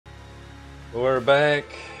We're back.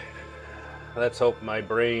 Let's hope my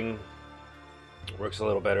brain works a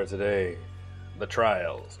little better today. The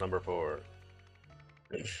Trials, number 4.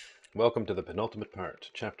 Welcome to the penultimate part,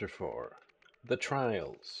 chapter 4. The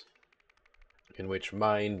Trials, in which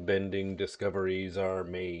mind-bending discoveries are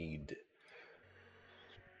made.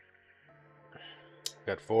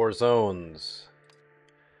 Got 4 zones.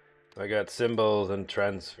 I got symbols and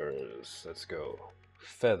transfers. Let's go.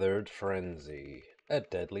 Feathered Frenzy. A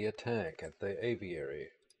deadly attack at the aviary.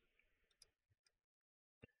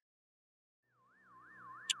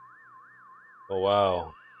 Oh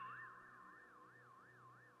wow.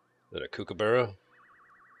 Is it a kookaburra?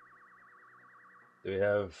 Do we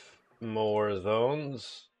have more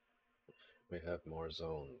zones? We have more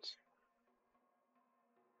zones.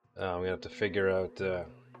 I'm gonna have to figure out.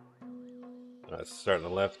 Let's start on the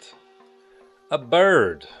left. A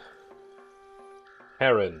bird!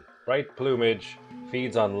 Heron. Bright plumage.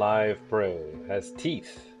 Feeds on live prey. Has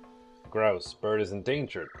teeth. Grouse. Bird is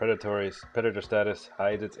endangered. Predator status.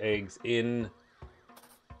 Hides its eggs in.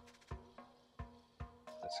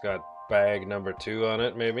 It's got bag number 2 on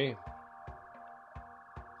it, maybe.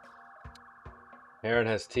 Heron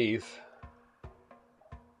has teeth.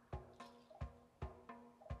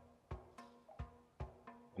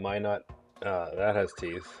 Am I not? That has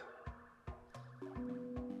teeth.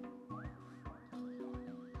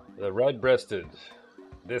 The red-breasted.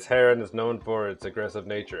 This heron is known for its aggressive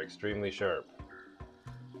nature, extremely sharp.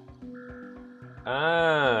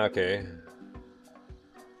 Ah, okay.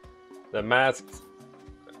 The masked.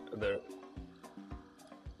 They're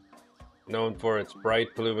known for its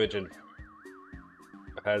bright plumage and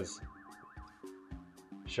has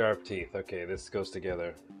sharp teeth. Okay, this goes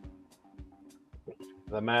together.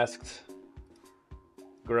 The masked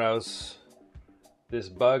grouse. This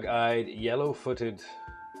bug-eyed, yellow-footed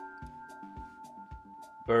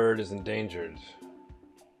bird is endangered.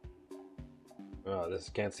 Oh, this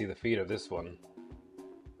can't see the feet of this one.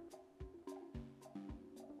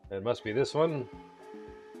 It must be this one.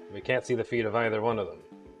 We can't see the feet of either one of them.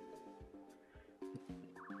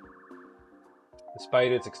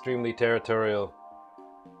 Despite its extremely territorial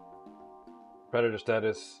predator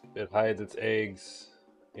status, it hides its eggs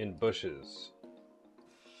in bushes.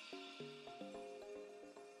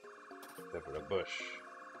 Except for a bush.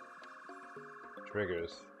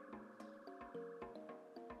 Triggers.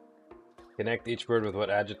 Connect each bird with what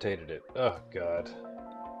agitated it. Oh god.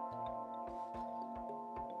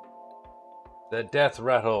 The death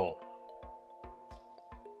rattle.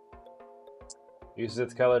 Uses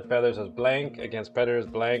its colored feathers as blank. Against predators,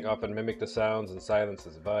 blank often mimic the sounds and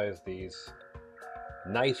silences. Advise these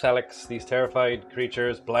Nithalics, these terrified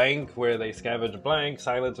creatures, blank, where they scavenge blank,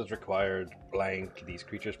 silence is required, blank, these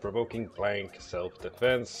creatures provoking blank,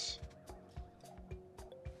 self-defense.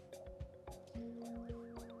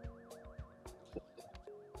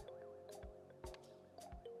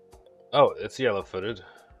 Oh, it's yellow-footed.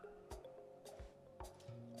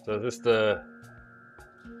 So is this the...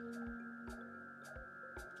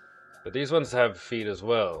 But these ones have feet as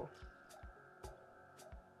well.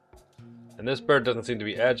 And this bird doesn't seem to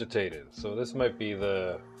be agitated, so this might be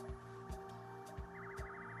the...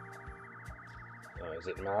 is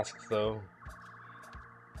it masked, though?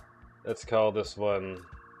 Let's call this one...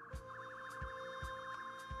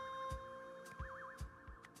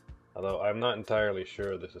 Although I'm not entirely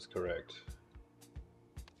sure this is correct.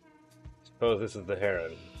 Suppose this is the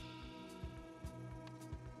heron.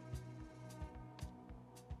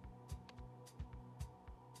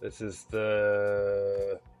 This is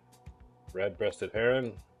the red-breasted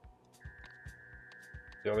heron.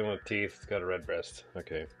 The only one with teeth. It's got a red breast.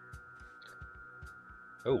 Okay.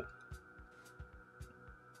 Oh.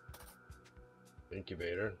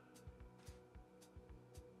 Incubator.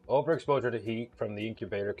 Overexposure to heat from the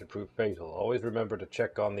incubator can prove fatal. Always remember to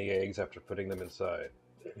check on the eggs after putting them inside.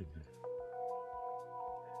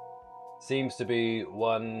 Seems to be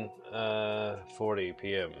 1:40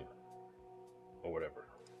 p.m. or whatever.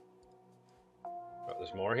 Oh,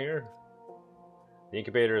 there's more here? The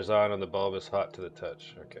incubator is on and the bulb is hot to the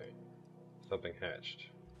touch. Okay. Something hatched.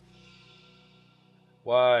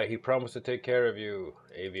 Why? He promised to take care of you.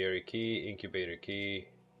 Aviary key, incubator key,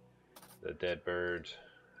 the dead bird,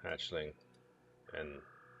 hatchling, and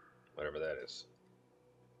whatever that is.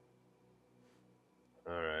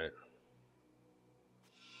 Alright.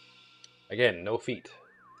 Again, no feet.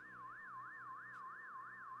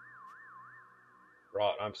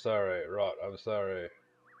 Rot, I'm sorry. Rot, I'm sorry.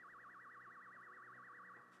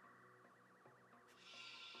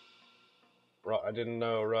 Rot, I didn't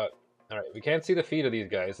know. Rot. Alright, we can't see the feet of these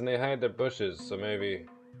guys, and they hide their bushes, so maybe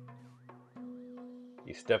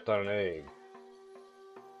he stepped on an egg.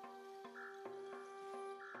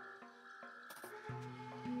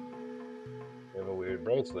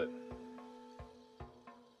 bracelet.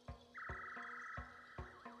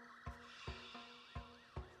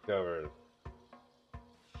 Covered.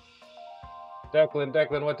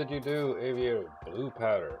 Declan, what did you do? Aviator, blue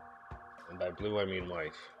powder. And by blue, I mean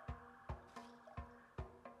white.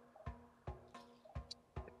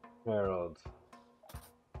 Harold.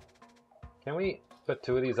 Can we put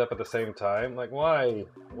two of these up at the same time? Like, why?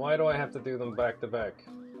 Why do I have to do them back to back?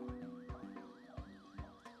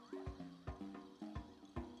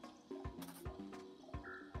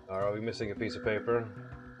 Are we missing a piece of paper?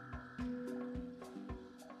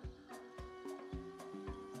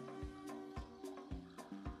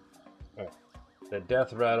 Oh. The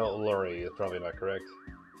death rattle lorry is probably not correct.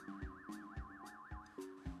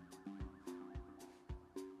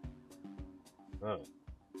 Oh.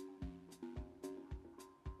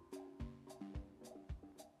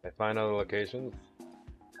 I find other locations.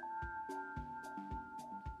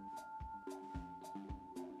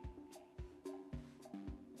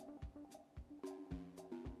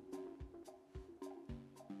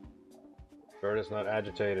 Bird is not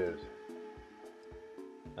agitated.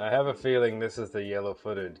 I have a feeling this is the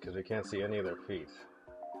yellow-footed because we can't see any of their feet.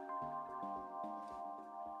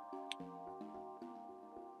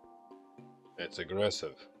 It's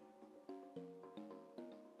aggressive.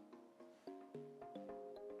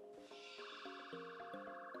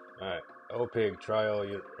 Alright, O-Pig, trial,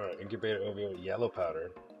 incubator, OVO, yellow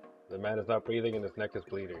powder. The man is not breathing and his neck is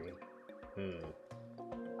bleeding.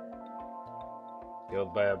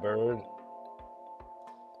 Killed by a bird.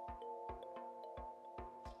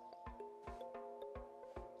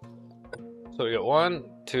 So we got 1,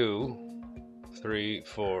 2, 3,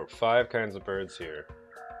 4, 5 kinds of birds here.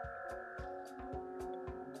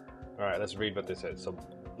 Alright, let's read what they said. So,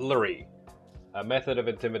 lurry. A method of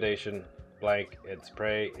intimidation, blank, its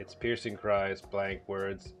prey, its piercing cries, blank,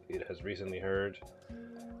 words it has recently heard.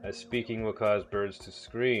 As speaking will cause birds to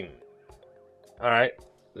scream. Alright,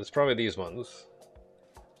 there's probably these ones.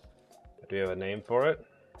 Do you have a name for it?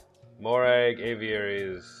 Morag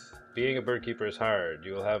aviaries. Being a bird keeper is hard.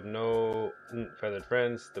 You will have no feathered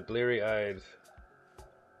friends. The bleary-eyed.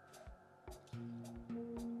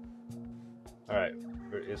 Alright,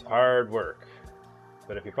 it's hard work.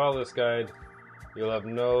 But if you follow this guide, you'll have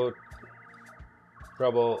no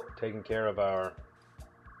trouble taking care of our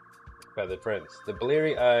feathered friends. The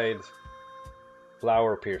bleary-eyed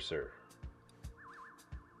flower piercer.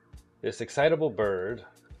 This excitable bird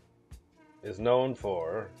is known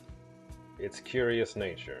for its curious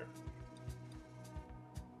nature.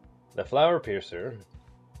 The flower piercer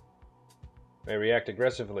may react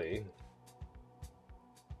aggressively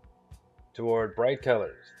toward bright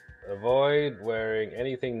colors. Avoid wearing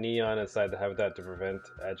anything neon inside the habitat to prevent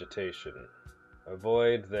agitation.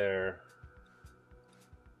 Avoid their...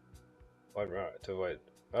 to avoid...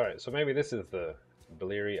 Alright, so maybe this is the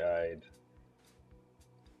bleary-eyed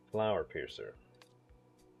flower piercer.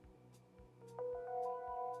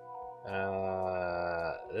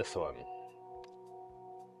 This one.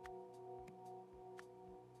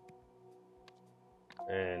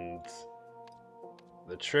 And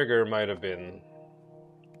the trigger might have been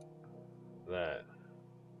that.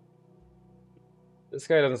 This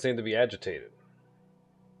guy doesn't seem to be agitated.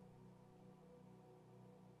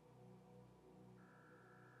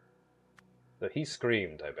 So he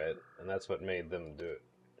screamed, I bet, and that's what made them do it.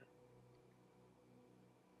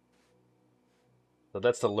 So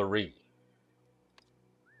that's the lurry.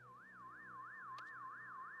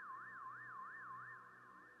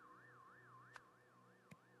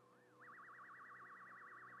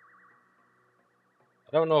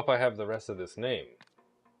 I don't know if I have the rest of this name.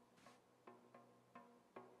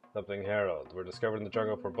 Something Harold. We're discovered in the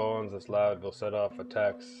jungle for bones. This loud will set off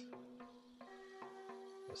attacks.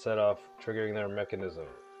 Set off, triggering their mechanism.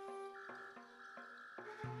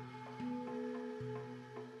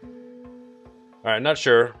 Alright, not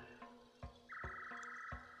sure.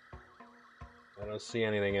 I don't see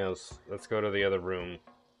anything else. Let's go to the other room.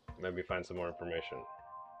 Maybe find some more information.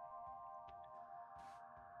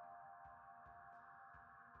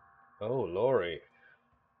 Oh, Lorry.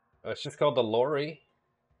 Oh, it's just called the Lorry?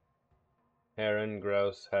 Heron,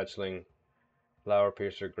 grouse, hatchling, flower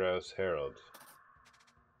piercer, grouse, Harold.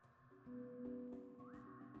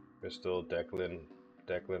 Crystal,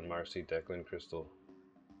 Declan, Marcy, Declan, Crystal.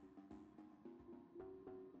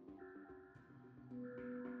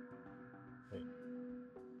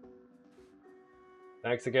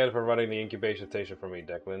 Thanks again for running the incubation station for me,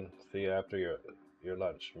 Declan. See you after your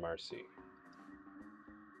lunch, Marcy.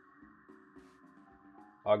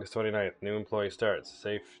 August 29th, new employee starts.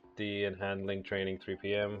 Safety and handling training, 3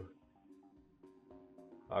 p.m.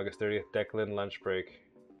 August 30th, Declan, lunch break,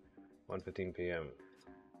 1:15 p.m.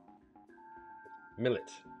 Millet,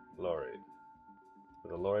 Lori.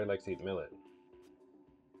 The Lori likes to eat millet.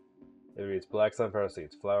 It reads black sunflower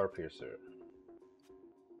seeds, flower piercer.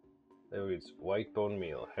 It reads white bone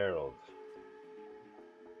meal, Harold.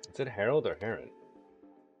 Is it Harold or Heron?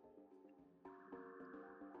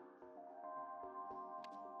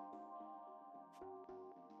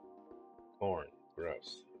 Corn,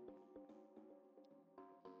 gross.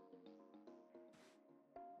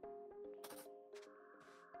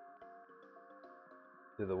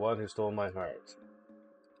 To the one who stole my heart.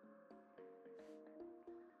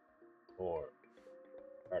 Or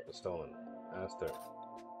heart was stolen. Aster.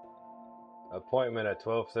 Appointment at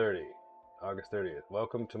 12:30, August 30th.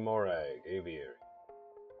 Welcome to Morag, Aviary.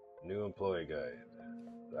 New employee guide.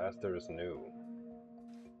 Aster is new.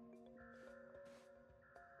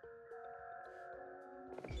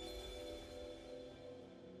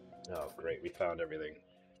 Oh, great, we found everything.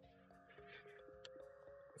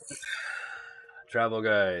 Travel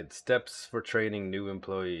guide. Steps for training new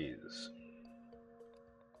employees.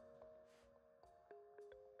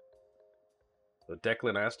 So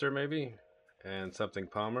Declan Aster, maybe? And something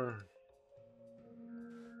Palmer.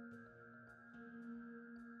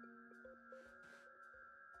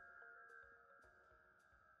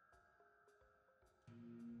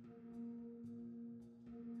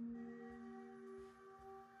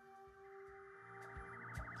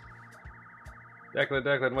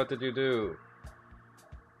 Declan, what did you do?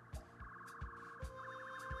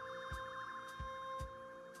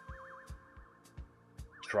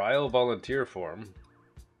 Trial volunteer form.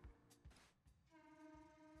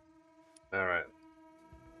 Alright.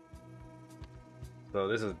 So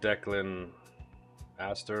this is Declan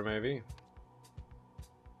Aster, maybe?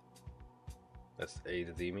 That's A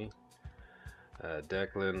to Z me.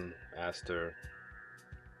 Declan Aster.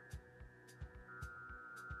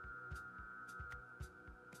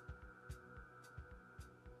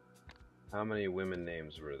 How many women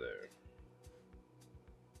names were there?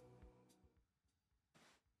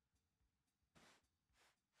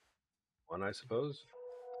 One, I suppose?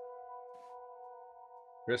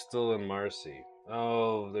 Crystal and Marcy.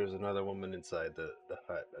 Oh, there's another woman inside the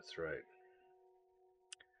hut, that's right.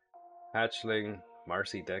 Hatchling,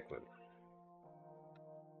 Marcy, Declan.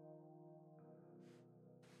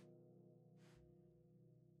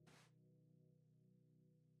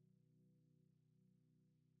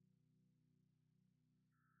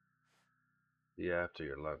 See you after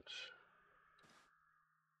your lunch.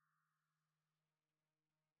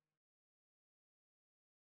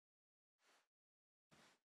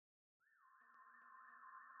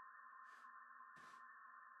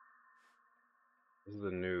 This is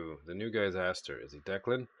the new guy's Aster. Is he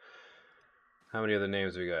Declan? How many other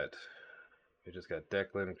names we got? We just got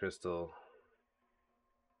Declan, Crystal.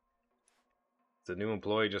 Is the new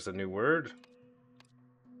employee just a new word?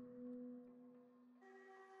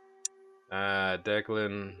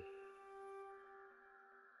 Declan.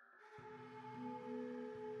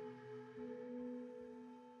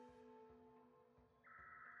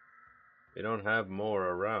 We don't have more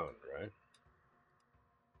around, right?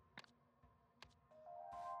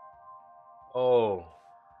 Oh.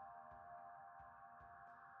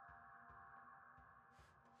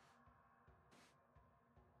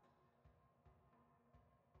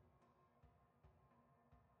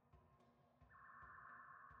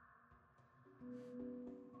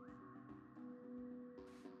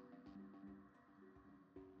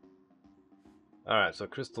 Alright, so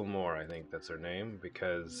Crystal Moore, I think that's her name,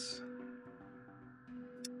 because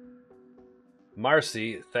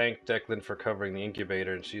Marcy thanked Declan for covering the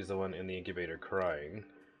incubator, and she's the one in the incubator crying.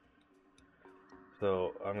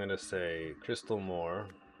 So I'm gonna say Crystal Moore.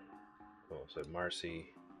 Oh, so Marcy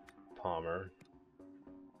Palmer.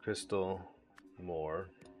 Crystal Moore.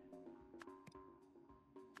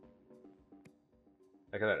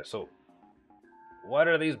 Look at that. So, what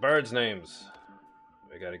are these birds' names?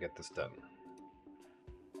 We gotta get this done.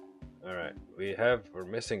 Alright, we're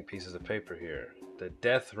missing pieces of paper here. The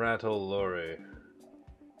death rattle lorry.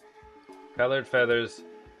 Colored feathers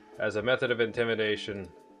as a method of intimidation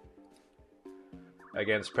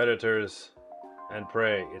against predators and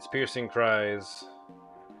prey. Its piercing cries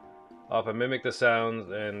often mimic the sounds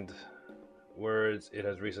and words it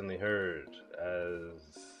has recently heard.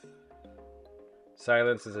 As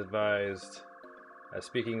silence is advised, as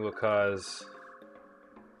speaking will cause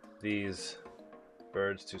these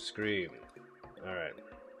birds to scream. Alright,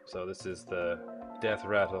 so this is the death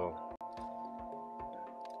rattle.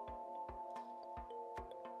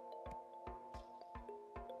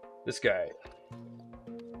 This guy.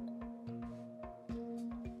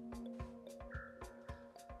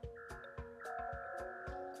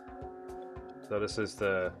 So this is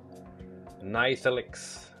the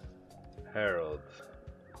Nithelix Herald.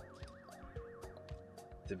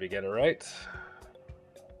 Did we get it right?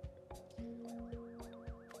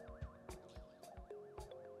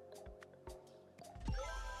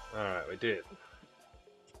 Alright, we did.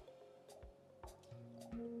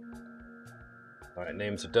 Alright,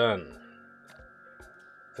 names are done.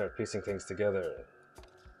 Start piecing things together.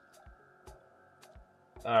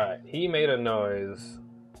 Alright, he made a noise.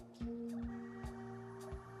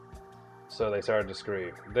 So they started to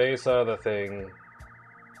scream. They saw the thing.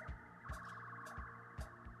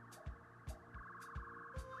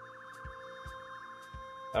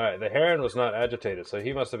 Alright, the heron was not agitated, so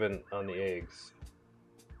he must have been on the eggs.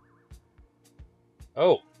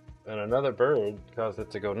 Oh, and another bird caused it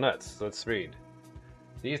to go nuts. Let's read.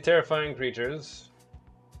 These terrifying creatures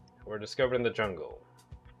were discovered in the jungle,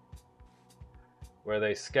 where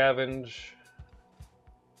they scavenge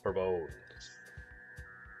for bones.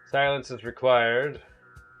 Silence is required,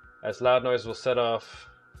 as loud noise will set off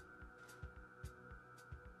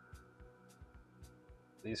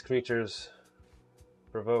these creatures,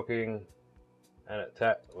 provoking an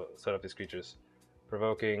attack. Well, set off these creatures,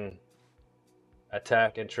 provoking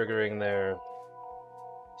attack and triggering their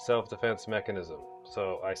self-defense mechanism.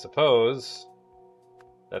 So I suppose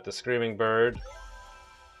that the screaming bird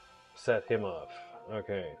set him off.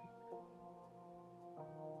 Okay.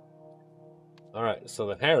 Alright, so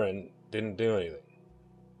the heron didn't do anything.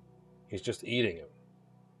 He's just eating him.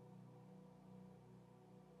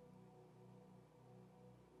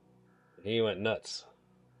 He went nuts.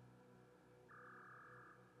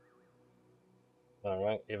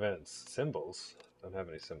 Alright, events. Symbols? Don't have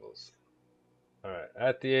any symbols. Alright,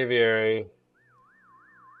 at the aviary.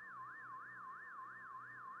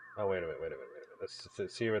 Oh, wait a minute.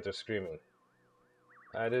 Let's see what they're screaming.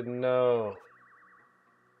 I didn't know.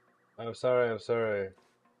 I'm sorry.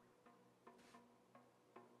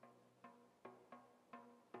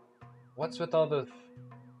 What's with all the...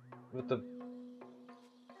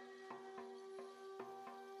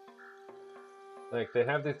 Like, they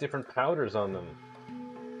have these different powders on them.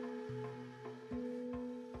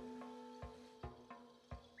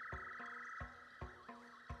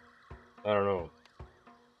 I don't know.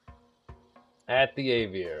 At the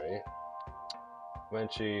aviary, when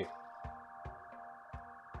she...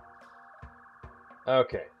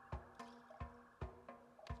 Okay.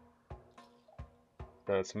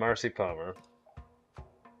 That's Marcy Palmer.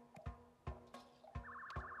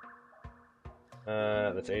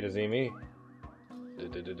 That's Ada Zemi.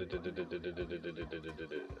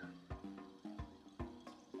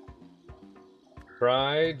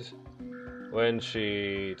 Pride, when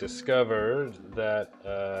she discovered that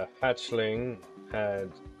a hatchling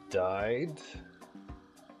had died,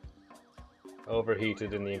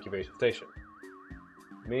 overheated in the incubation station.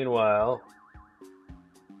 Meanwhile,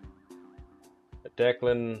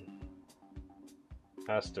 Declan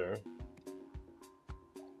Astor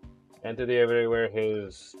entered the aviary where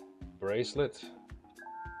his bracelet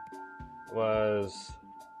was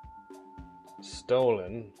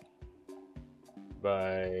stolen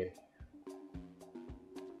by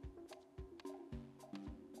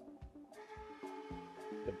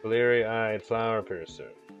the bleary-eyed flower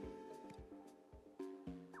piercer.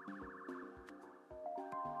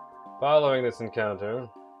 Following this encounter,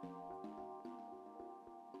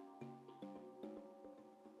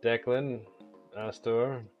 Declan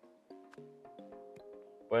Astor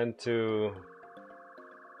went to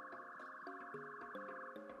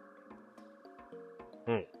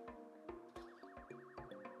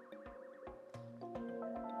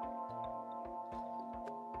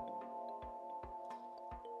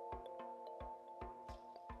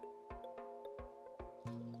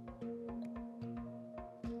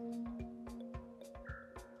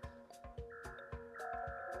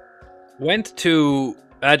went to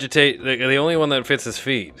agitate the only one that fits is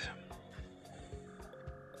feed.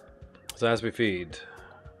 So as we feed.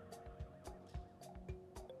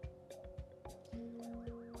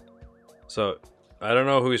 So I don't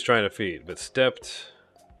know who he's trying to feed, but stepped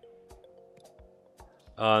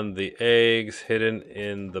on the eggs hidden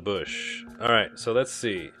in the bush. Alright, so let's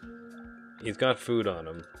see. He's got food on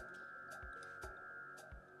him.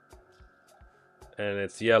 And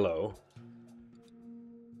it's yellow.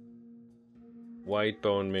 White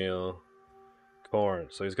bone meal. Corn.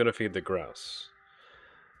 So he's gonna feed the grouse.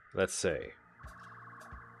 Let's say.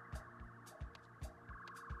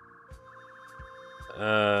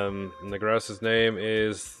 And the grouse's name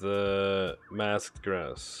is the masked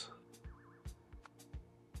grouse.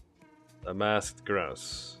 A masked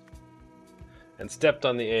grouse. And stepped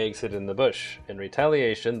on the eggs hidden in the bush. In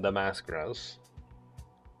retaliation, the masked grouse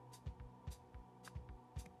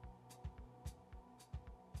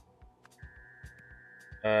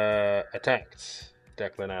Attacked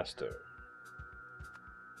Declan Astor.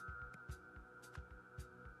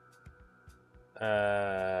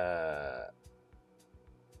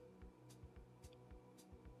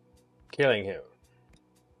 Killing him.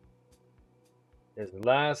 His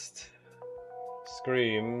last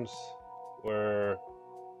screams were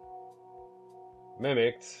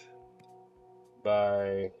mimicked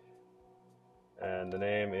by, and the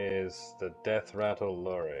name is the Death Rattle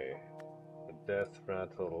Lorry. The Death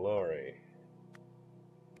Rattle Lorry,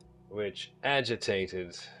 which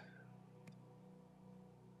agitated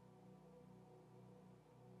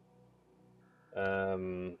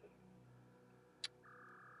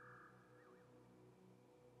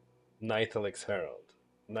Nithalix Herald.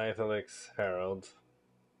 Nithalix Herald,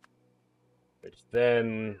 which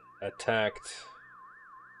then attacked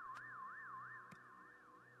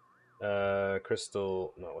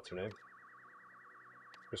Crystal. No, what's her name?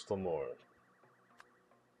 Crystal Moore.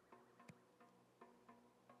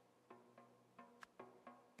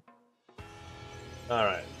 All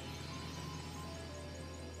right.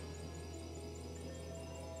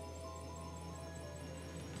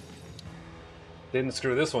 Didn't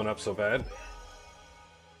screw this one up so bad.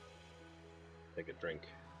 Take a drink.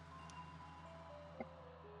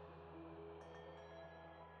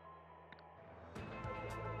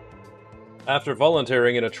 After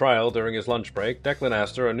volunteering in a trial during his lunch break, Declan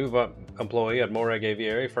Astor, a new employee at Morag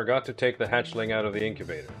Aviary, forgot to take the hatchling out of the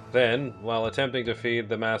incubator. Then, while attempting to feed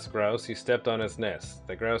the masked grouse, he stepped on its nest.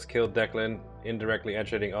 The grouse killed Declan, indirectly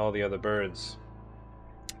agitating all the other birds.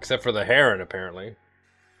 Except for the heron, apparently.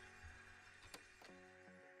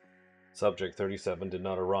 Subject 37 did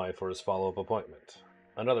not arrive for his follow-up appointment.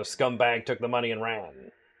 Another scumbag took the money and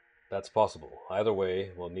ran. That's possible. Either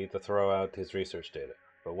way, we'll need to throw out his research data.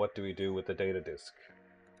 But what do we do with the data disk?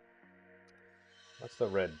 What's the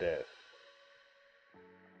Red Death?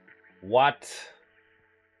 What?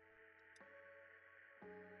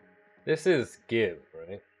 This is give,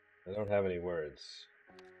 right? I don't have any words.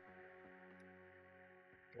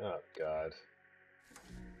 Oh, God.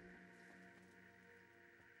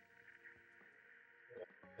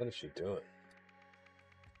 What is she doing?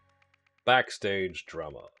 Backstage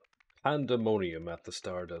Drama. Pandemonium at the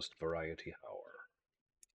Stardust Variety Hour.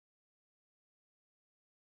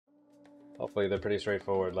 Hopefully they're pretty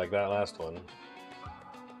straightforward like that last one.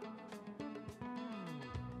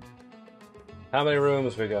 How many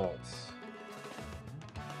rooms we got?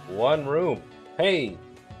 One room. Hey!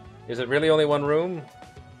 Is it really only one room?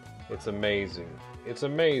 It's amazing. It's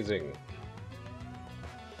amazing.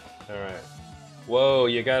 Alright. Whoa,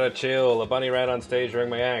 you gotta chill. A bunny ran on stage during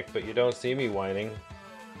my act, but you don't see me whining.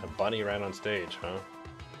 A bunny ran on stage, huh?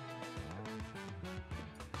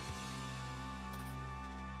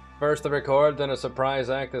 First the record, then a surprise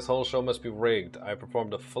act. This whole show must be rigged. I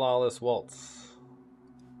performed a flawless waltz.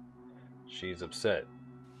 She's upset.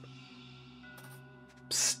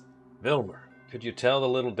 Psst, Vilmer. Could you tell the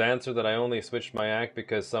little dancer that I only switched my act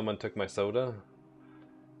because someone took my soda?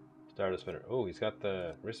 Stardust spinner. Oh, he's got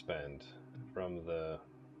the wristband from the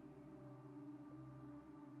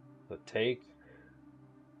take.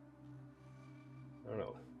 I don't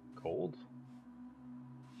know. Cold?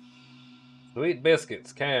 Sweet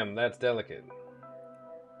biscuits. Cam, that's delicate.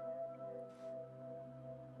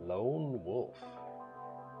 Lone wolf.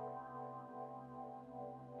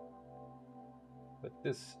 But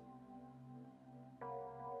this...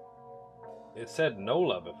 It said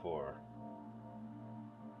Nola before.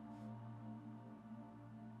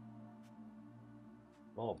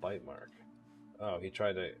 Small bite mark. Oh, he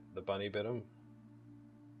tried to... The bunny bit him?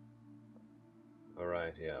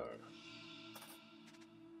 Alright, yeah.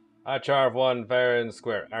 Archarv 1, fair and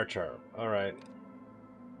square. Archarv. Alright.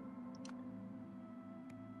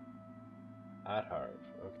 Atharv.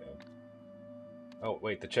 Okay. Oh,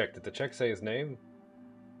 wait, the check. Did the check say his name?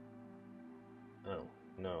 Oh,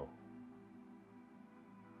 no.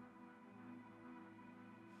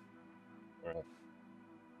 Alright.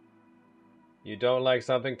 You don't like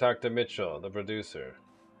something? Talk to Mitchell, the producer.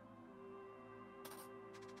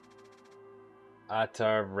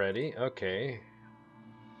 Atharv ready? Okay.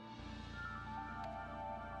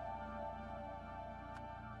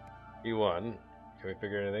 He won. Can we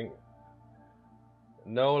figure anything?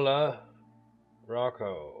 Nola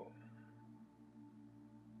Rocco.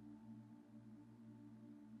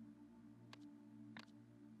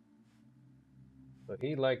 So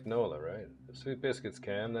he liked Nola, right? The sweet biscuits,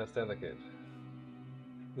 Cam. That's delicate.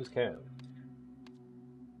 Who's Cam?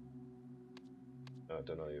 Oh, I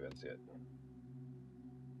don't know events yet.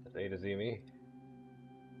 That's A to Z me.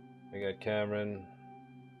 We got Cameron.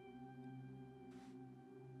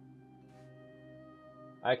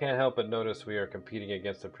 I can't help but notice we are competing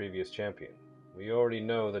against the previous champion. We already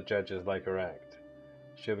know the judges like her act.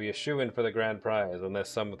 She'll be a shoo-in for the grand prize unless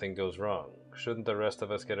something goes wrong. Shouldn't the rest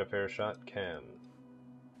of us get a fair shot? Cam.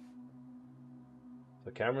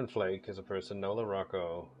 So Cameron Flake is a person, Nola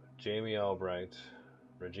Rocco, Jamie Albright,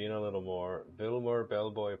 Regina Littlemore, Vilmore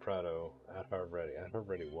Bellboy Prado, At Heart Ready. At Heart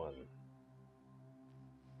Ready won.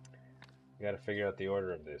 We gotta figure out the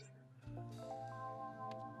order of this.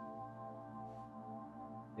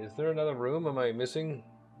 Is there another room? Am I missing?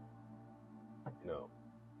 No.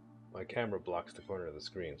 My camera blocks the corner of the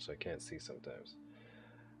screen, so I can't see sometimes.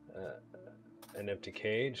 An empty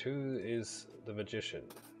cage. Who is the magician?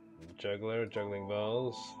 Juggler, juggling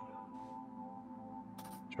balls.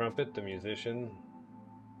 Trumpet, the musician.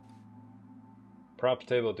 Props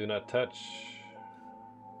table, do not touch.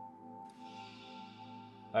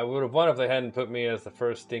 I would have won if they hadn't put me as the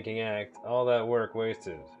first stinking act. All that work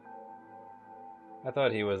wasted. I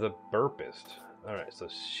thought he was a burpist. Alright, so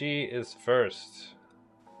she is first.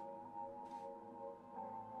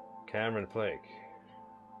 Cameron Flake.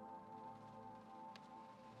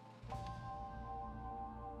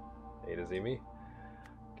 A to Z me.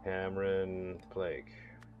 Cameron Flake.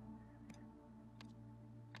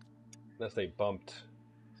 Unless they bumped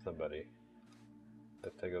somebody.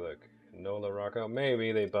 Let's take a look. Nola Rocco.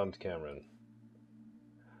 Maybe they bumped Cameron.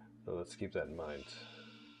 So let's keep that in mind.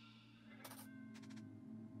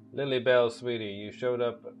 Lily Bell, sweetie, you showed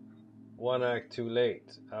up one act too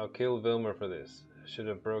late. I'll kill Vilmer for this. Should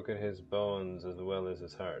have broken his bones as well as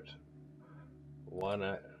his heart. One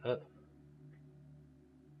act.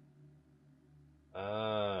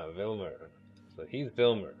 Ah, Vilmer. So he's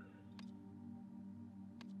Vilmer.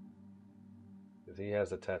 Because he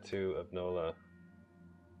has a tattoo of Nola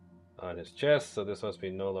on his chest, so this must be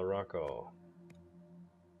Nola Rocco.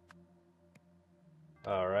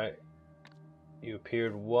 Alright. You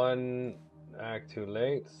appeared one act too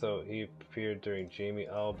late, so he appeared during Jamie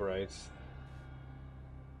Albright's.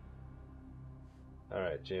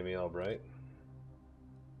 Alright, Jamie Albright.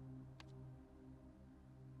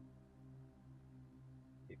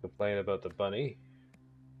 You complain about the bunny.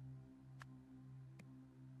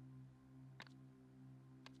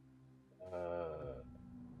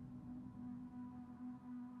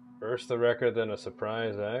 First the record, then a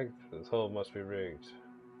surprise act. This whole must be rigged.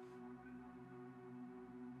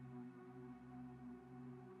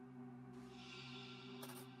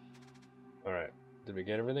 Alright. Did we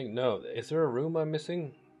get everything? No. Is there a room I'm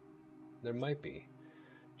missing? There might be.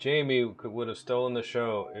 Jamie would have stolen the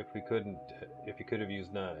show if he could have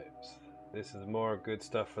used knives. This is more good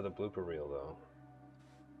stuff for the blooper reel, though.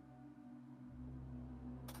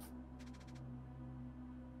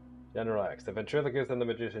 General Axe. The ventriloquist and the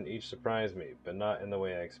magician each surprised me, but not in the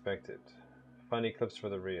way I expected. Funny clips for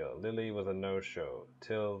the reel. Lily was a no-show,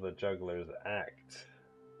 till the jugglers act.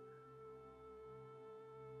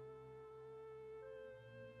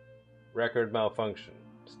 Record malfunction.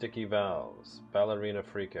 Sticky valves. Ballerina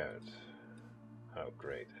freakout. Oh,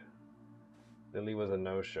 great. Lily was a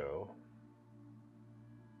no-show.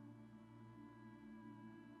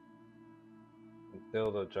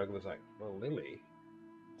 Until the jugglers act. Well, Lily?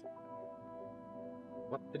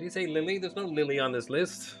 What? Did he say Lily? There's no Lily on this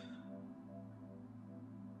list.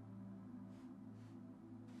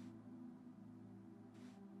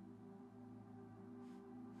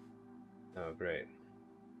 Oh, great.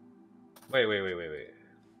 Wait.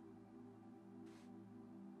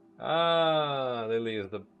 Ah, Lily is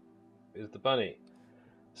the bunny.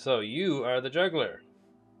 So you are the juggler.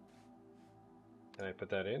 Can I put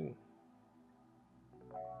that in?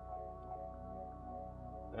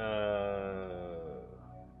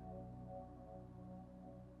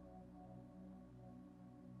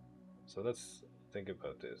 So let's think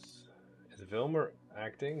about this. Is Vilmer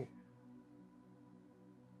acting?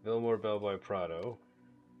 Vilmore Bellboy Prado.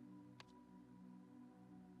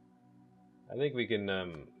 I think we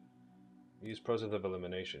can use process of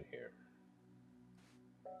elimination here.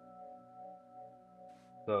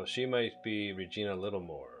 So she might be Regina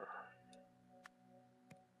Littlemore.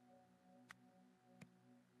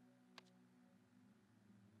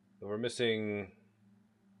 So we're missing.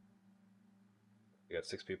 We got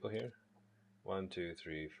 6 people here. 1, 2,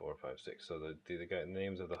 3, 4, 5, 6. So the guy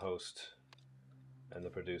names of the host and the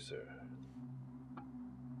producer.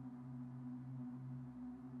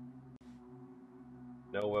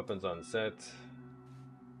 No weapons on set.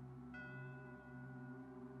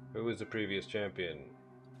 Who was the previous champion?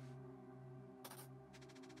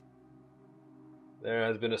 There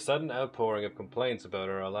has been a sudden outpouring of complaints about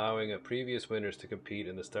her allowing previous winners to compete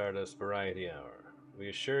in the Stardust Variety Hour. we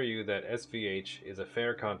assure you that SVH is a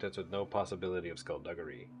fair contest with no possibility of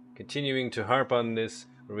skullduggery. Continuing to harp on this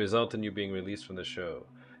will result in you being released from the show.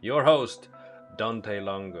 Your host, Dante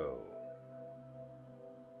Longo.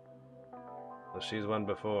 Well, she's won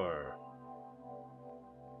before.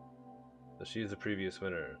 So she's the previous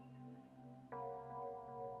winner.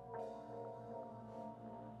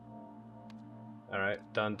 Alright,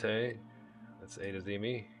 Dante. That's A to Z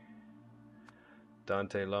me.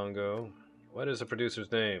 Dante Longo. What is the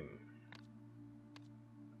producer's name?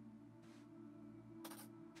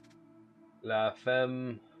 La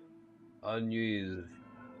femme ennuyeuse.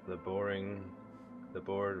 The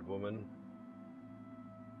bored woman.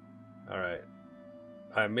 Alright.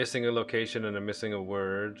 I'm missing a location and I'm missing a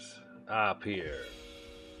word. Up here.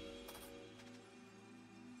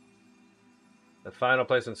 The final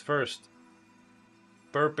placement's first.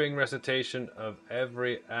 Burping recitation of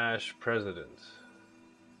every Ash president.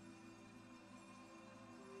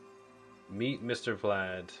 Meet Mr.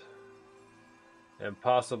 Vlad.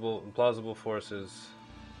 Implausible forces.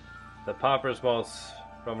 The Poppers Waltz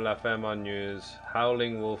from La Femme Ennuyeuse.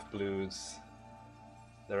 Howling Wolf Blues.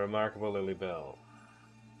 The Remarkable Lily Bell.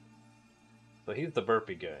 So he's the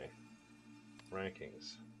burpee guy.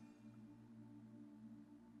 Rankings.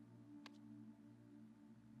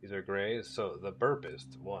 These are grays. So the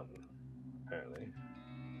burpist won, apparently.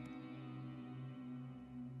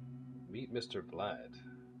 Meet Mr. Vlad.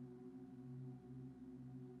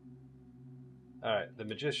 Alright, the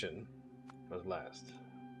magician was last.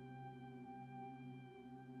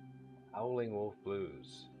 Howling Wolf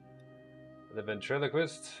Blues. The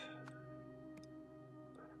ventriloquist.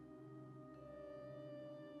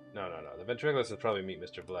 No. The ventriloquist is probably Meet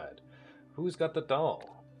Mr. Vlad. Who's got the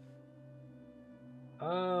doll?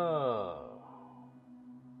 Oh.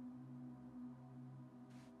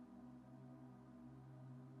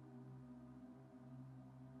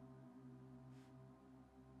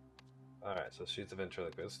 Alright, so she's the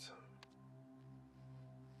ventriloquist.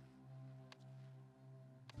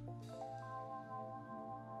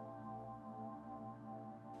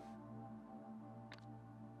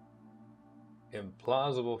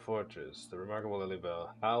 Implausible Fortress, The Remarkable Lily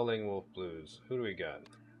Bell, Howling Wolf Blues. Who do we got?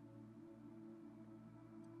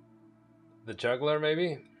 The Juggler,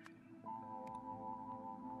 maybe?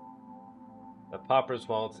 The Popper's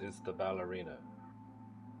Waltz is the ballerina.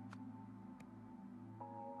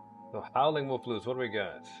 So Howling Wolf Blues, what do we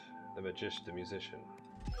got? The magician, the musician.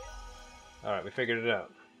 Alright, we figured it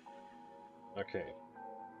out. Okay.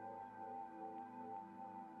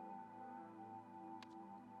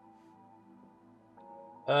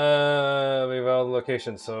 We have all the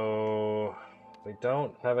locations, so we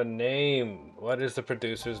don't have a name. What is the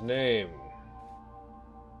producer's name?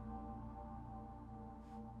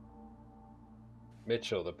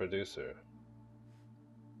 Mitchell, the producer.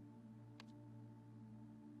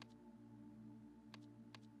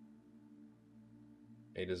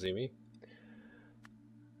 A to Z me.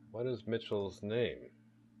 What is Mitchell's name?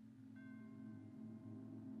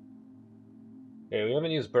 Okay, we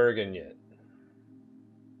haven't used Bergen yet.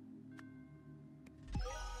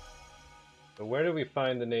 But where do we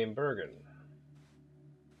find the name Bergen?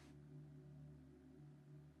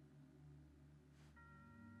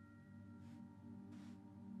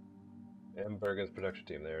 M. Bergen's production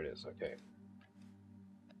team. There it is. Okay.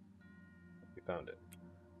 We found it.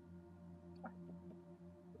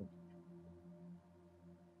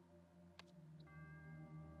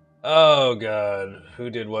 Oh god.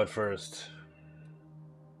 Who did what first?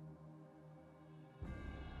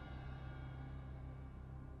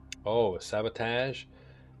 Oh, sabotage?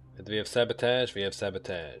 Do we have sabotage? We have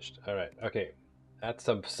sabotaged. Alright, okay. That's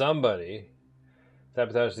somebody.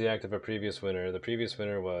 Sabotage the act of a previous winner. The previous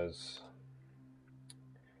winner was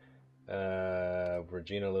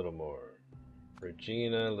Regina Littlemore.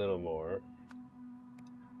 Regina Littlemore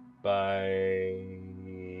by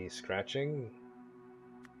scratching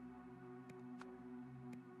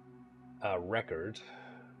a record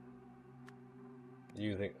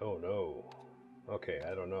using, oh no. Okay,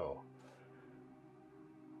 I don't know.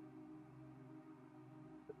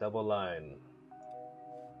 Double line.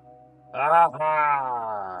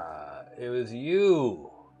 Aha! It was you!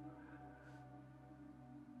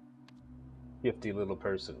 Gifty little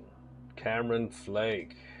person. Cameron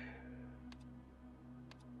Flake.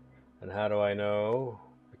 And how do I know?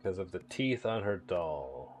 Because of the teeth on her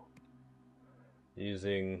doll.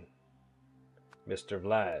 Using Mr.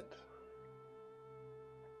 Vlad.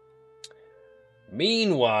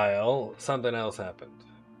 Meanwhile, something else happened.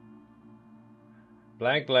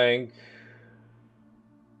 Blank blank.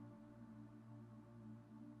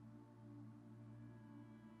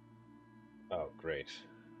 Oh, great.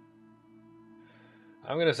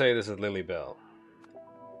 I'm gonna say this is Lily Bell,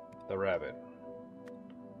 the rabbit.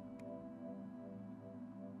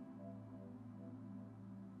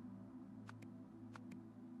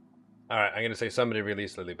 Alright, I'm gonna say somebody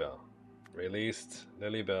released Lily Bell. Released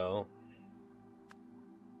Lily Bell.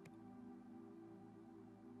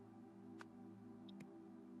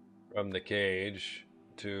 From the cage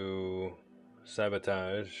to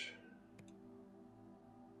sabotage.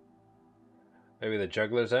 Maybe the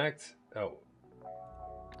juggler's act? Oh.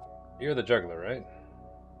 You're the juggler, right?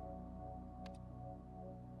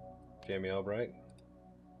 Jamie Albright.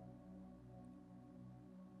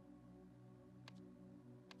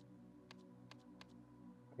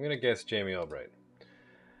 I'm gonna guess Jamie Albright.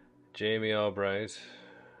 Jamie Albright.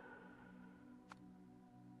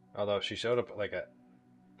 Although she showed up like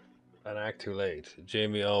an act too late.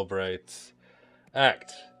 Jamie Albright's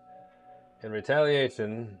act. In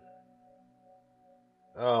retaliation.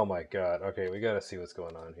 Oh my god. Okay, we gotta see what's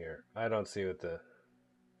going on here. I don't see what the.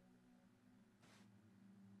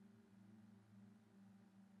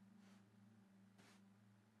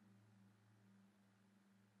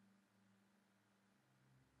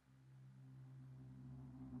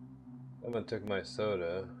 Someone took my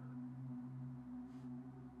soda.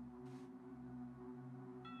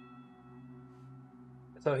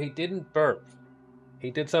 So he didn't burp.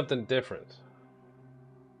 He did something different.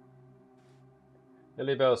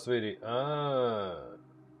 Lily Bell, sweetie. Ah.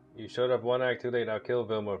 You showed up one act too late. I'll kill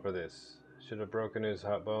Vilmore for this. Should have broken his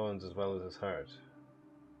hot bones as well as his heart.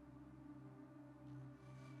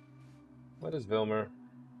 What is Vilmer?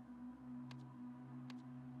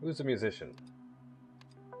 Who's the musician?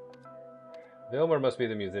 Vilmer must be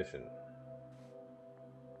the musician.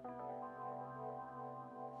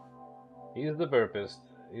 He's the burpist.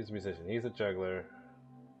 He's the musician. He's a juggler.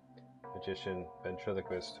 Magician.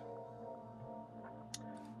 Ventriloquist.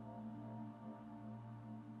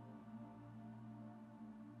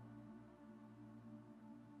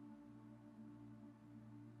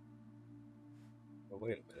 Oh,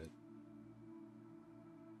 wait a minute.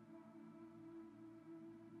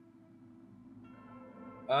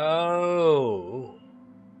 Oh.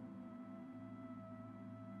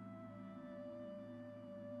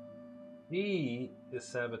 He is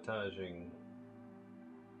sabotaging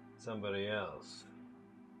somebody else.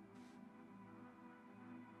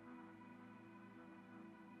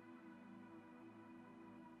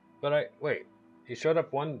 But wait. He showed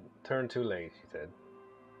up one turn too late, he said.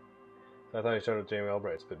 So I thought he showed up Jamie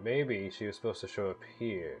Albright's, but maybe she was supposed to show up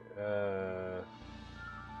here.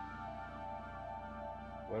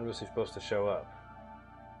 When was she supposed to show up?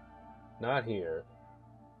 Not here.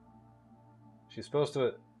 She's supposed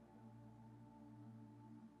to.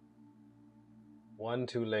 One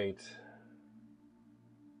too late.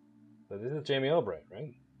 So this is Jamie Albright,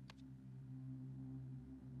 right?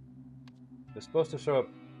 They're supposed to show up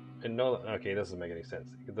in Nolan. Okay, this doesn't make any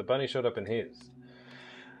sense. The bunny showed up in his.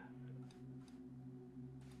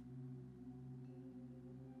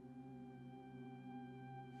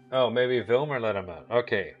 Oh, maybe Vilmer let him out.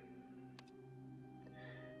 Okay.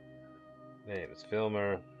 Name is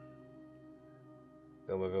Vilmer.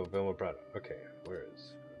 Vilmer Prado. Okay, where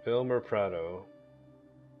is Vilmer Prado?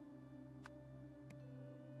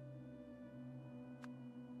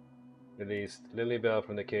 Released Lily Bell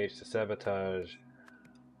from the cage to sabotage.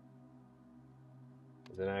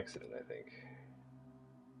 It was an accident, I think.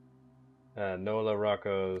 Nola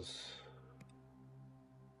Rocco's.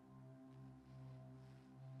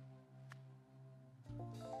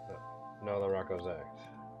 Nola Rocco's act.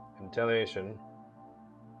 Retaliation.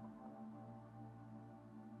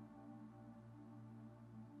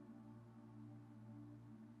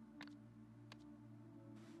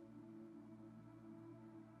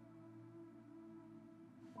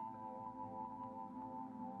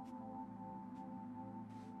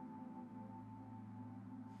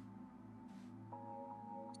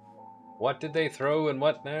 What did they throw and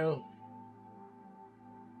what now?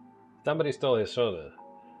 Somebody stole his soda.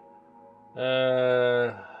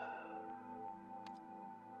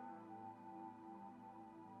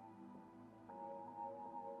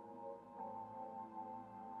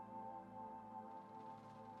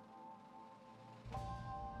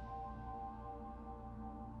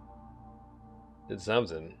 Did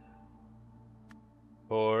something.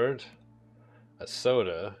 Poured a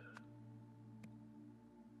soda.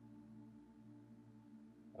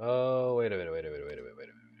 Oh, wait a minute.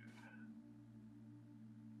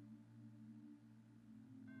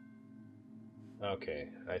 Okay,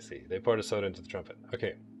 I see. They poured a soda into the trumpet.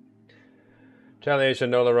 Okay. Retaliation,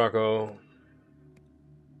 Nola Rocco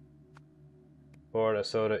poured a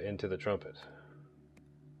soda into the trumpet.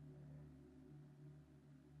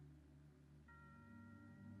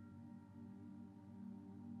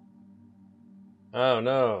 Oh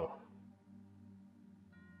no.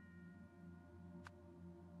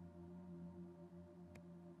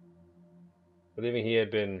 Believing he had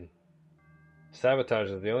been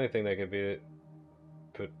sabotaged is the only thing that could be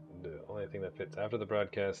put. The only thing that fits after the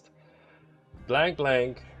broadcast. Blank,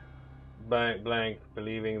 blank, blank, blank.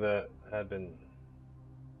 Believing that had been.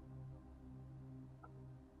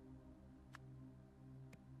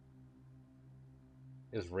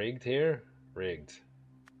 Is rigged here? Rigged.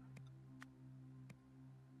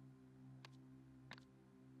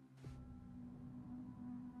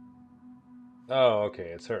 Oh,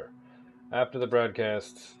 okay, it's her. After the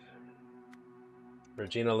broadcast,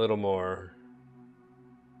 Regina Littlemore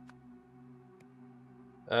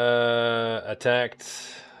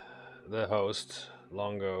attacked the host,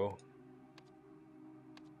 Longo,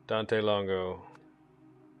 Dante Longo,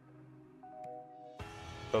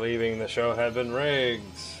 believing the show had been rigged.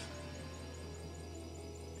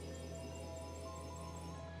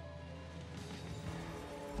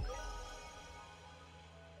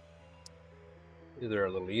 These are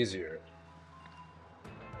a little easier.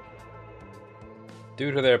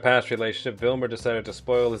 Due to their past relationship, Vilmer decided to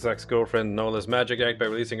spoil his ex-girlfriend Nola's magic act by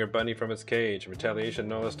releasing her bunny from its cage. In retaliation,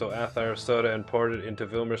 Nola stole Athar's soda and poured it into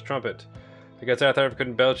Vilmer's trumpet. Because Athar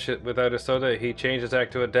couldn't belch it without a soda, he changed his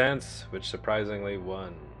act to a dance, which surprisingly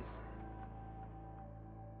won.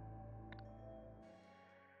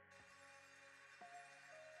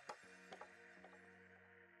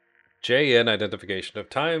 JN identification of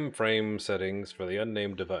time frame settings for the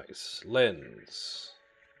unnamed device. Lens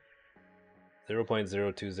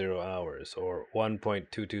 0.020 hours or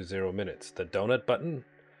 1.220 minutes. The donut button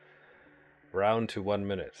round to 1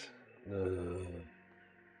 minute.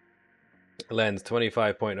 Lens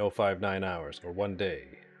 25.059 hours or 1 day.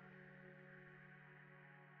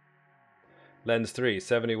 Lens 3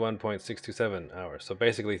 71.627 hours, so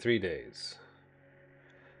basically 3 days.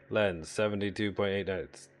 Lens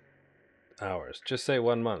 72.8 hours. Just say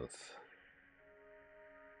 1 month.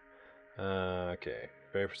 Okay,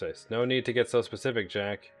 very precise. No need to get so specific,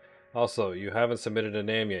 Jack. Also, you haven't submitted a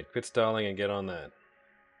name yet. Quit stalling and get on that.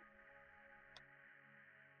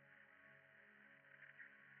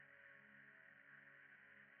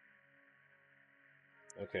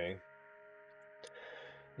 Okay.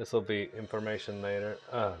 This will be information later.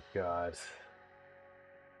 Oh, God.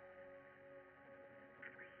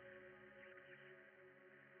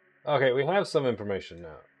 Okay, we have some information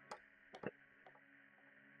now.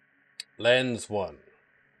 Lens 1.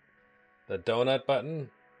 The donut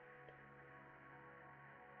button.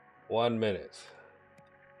 1 minute.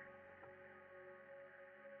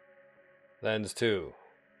 Lens 2.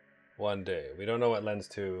 1 day. We don't know what lens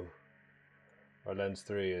 2 or lens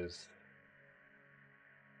 3 is.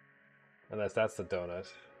 Unless that's the donut.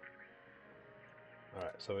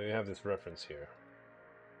 Alright, so we have this reference here.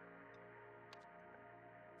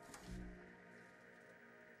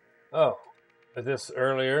 Oh, is this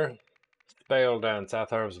earlier? Speildance,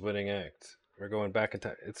 Athar's winning act. We're going back in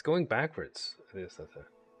time. It's going backwards. It is, that's it.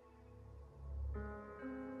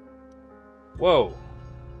 Whoa!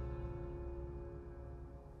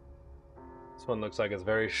 This one looks like it's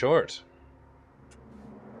very short.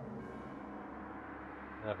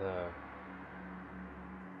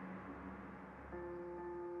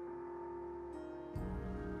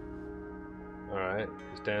 Alright,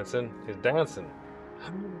 he's dancing. He's dancing.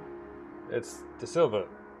 It's De Silva.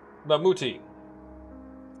 Bamuti.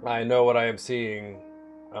 I know what I am seeing,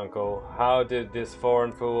 Uncle. How did this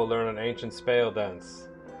foreign fool learn an ancient Speildance?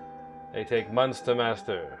 They take months to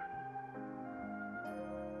master.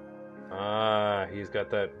 Ah, he's got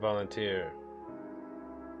that volunteer.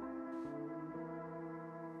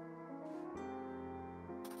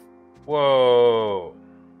 Whoa!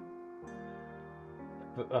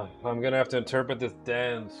 I'm gonna have to interpret this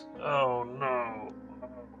dance. Oh no!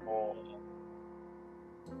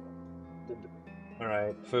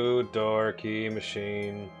 Alright, food, door, key,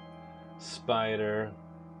 machine, spider,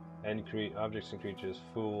 and objects and creatures,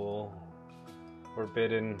 fool,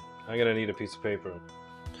 forbidden. I'm gonna need a piece of paper.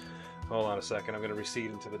 Hold on a second, I'm gonna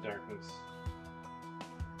recede into the darkness.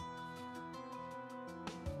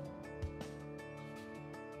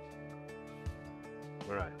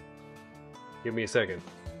 Alright. Give me a second.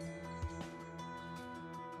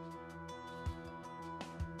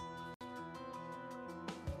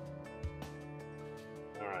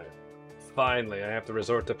 Alright. Finally, I have to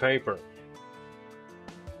resort to paper.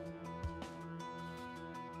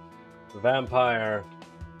 Vampire.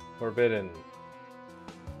 Forbidden.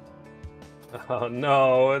 Oh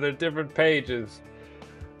no, they're different pages.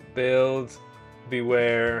 Build.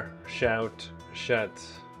 Beware. Shout. Shut.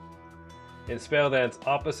 In Speildance,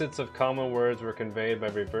 opposites of common words were conveyed by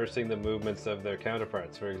reversing the movements of their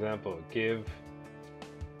counterparts. For example, give.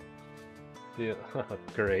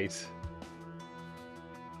 Great.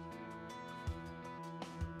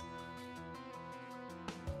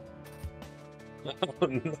 Oh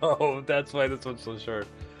no, that's why this one's so short.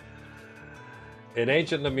 In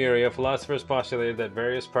ancient Lemuria, philosophers postulated that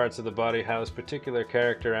various parts of the body housed particular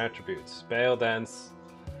character attributes. Speildance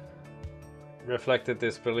reflected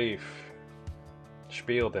this belief.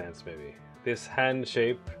 Speildance, maybe. This hand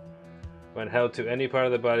shape, when held to any part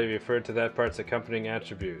of the body, referred to that part's accompanying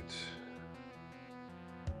attribute.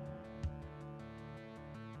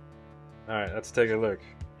 Alright, let's take a look.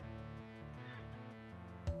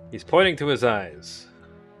 He's pointing to his eyes.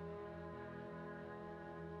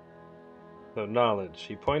 So knowledge.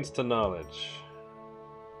 He points to knowledge.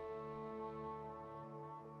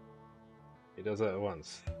 He does that at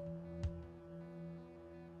once.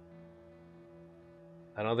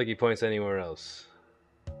 I don't think he points anywhere else.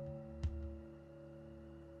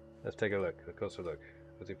 Let's take a look. A closer look.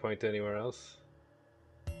 Does he point to anywhere else?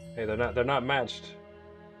 Hey, they're not matched.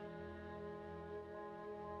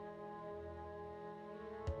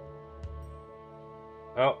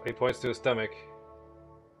 Oh, he points to his stomach.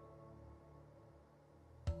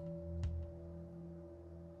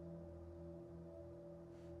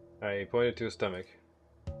 Alright, he pointed to his stomach.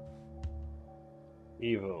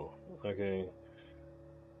 Evil. Okay.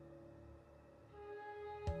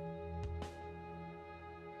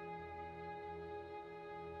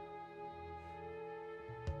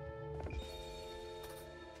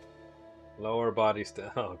 Lower body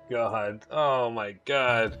oh god. Oh my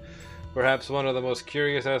god. Perhaps one of the most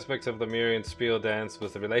curious aspects of the Lemurian Speildance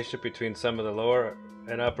was the relationship between some of the lower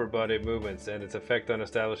and upper body movements and its effect on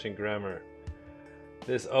establishing grammar.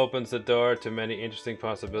 This opens the door to many interesting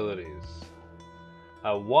possibilities.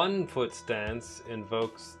 A one-foot stance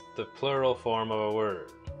invokes the plural form of a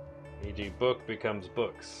word, e.g. book becomes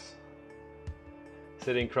books.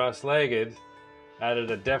 Sitting cross-legged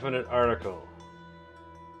added a definite article,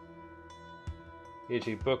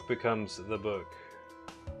 e.g. book becomes the book.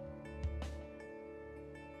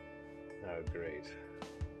 Oh, great.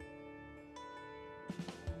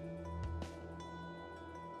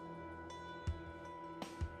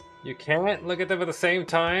 You can't look at them at the same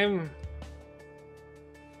time?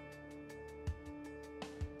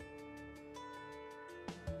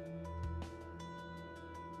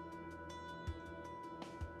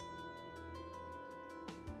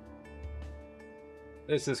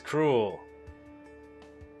 This is cruel.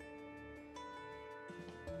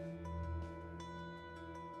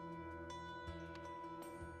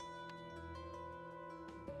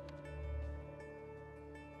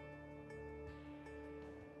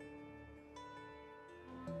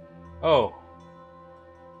 Oh.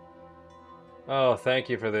 Oh, thank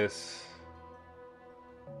you for this.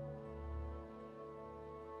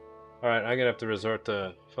 Alright, I'm gonna have to resort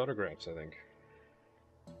to photographs, I think.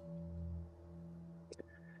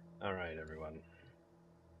 Alright, everyone.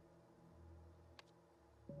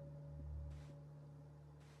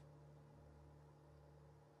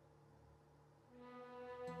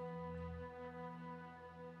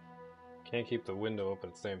 Can't keep the window open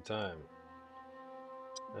at the same time.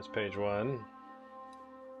 That's page 1.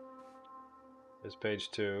 There's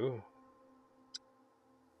page 2.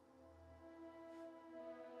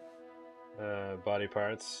 Body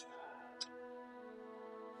parts.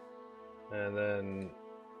 And then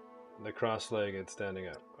the cross-legged standing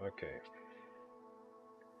up. Okay.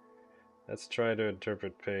 Let's try to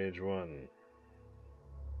interpret page 1.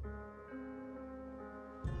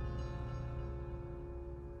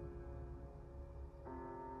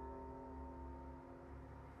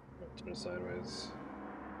 Turn sideways.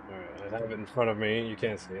 Alright, I have it in front of me. You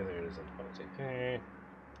can't see it. There it is in front of me. Okay.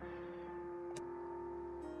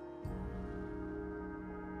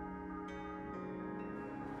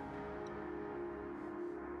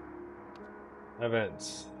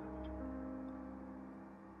 Events.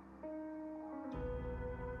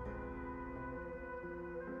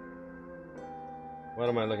 What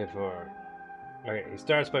am I looking for? Okay, he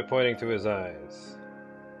starts by pointing to his eyes.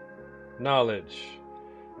 Knowledge.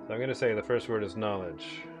 So I'm going to say the first word is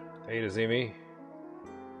knowledge. A to Z me.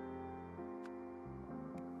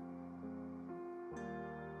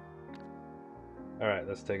 Alright,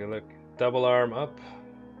 let's take a look. Double arm up.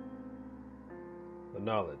 The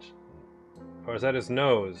knowledge. Or is that his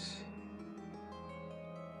nose?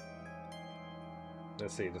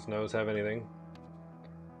 Let's see, does nose have anything?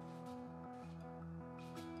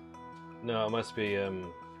 No, it must be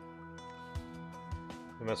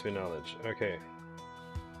knowledge. Okay.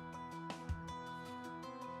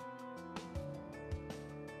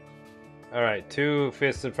 Alright, 2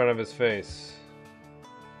 fists in front of his face.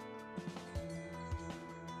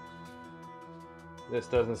 This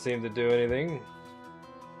doesn't seem to do anything.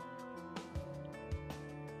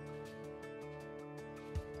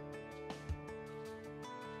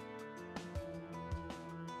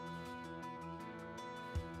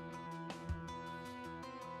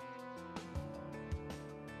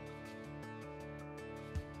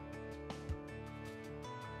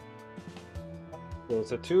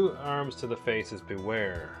 So 2 arms to the face is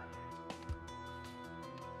beware.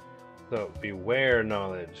 So beware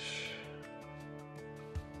knowledge.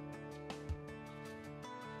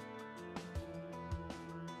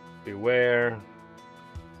 Beware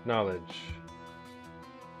knowledge.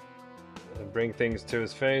 And bring things to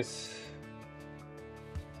his face.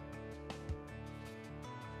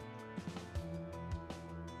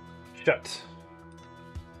 Shut.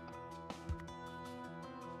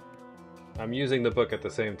 I'm using the book at the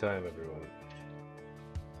same time, everyone.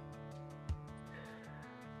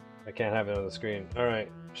 I can't have it on the screen.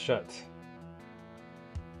 Alright, shut.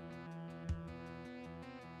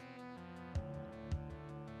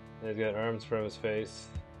 He's got arms from his face.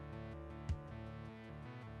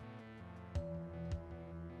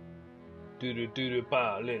 Doo doo doo doo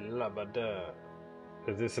ba li la ba da.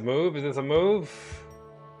 Is this a move? Is this a move?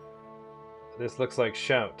 This looks like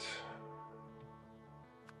shout.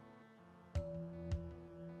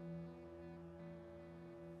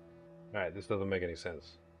 Alright, this doesn't make any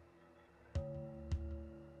sense.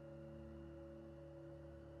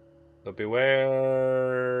 So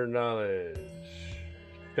beware knowledge.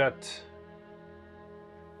 Shut.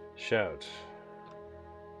 Shout.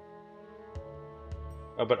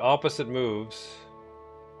 Oh, but opposite moves.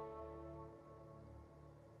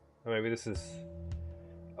 Oh, maybe this is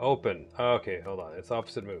open. Oh, okay, hold on. It's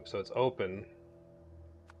opposite move. So it's open.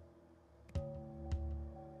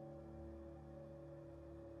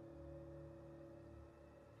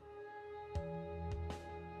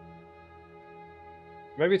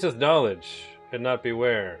 Maybe it's just knowledge and not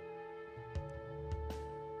beware.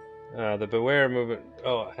 The beware movement.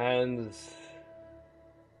 Oh, hands.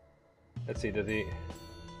 Let's see, does he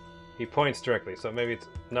points directly, so maybe it's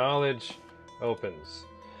knowledge opens.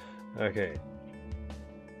 Okay.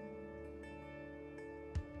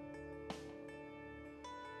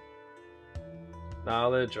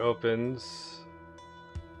 Knowledge opens.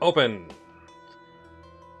 Open!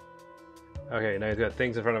 Okay, now he's got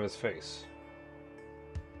things in front of his face.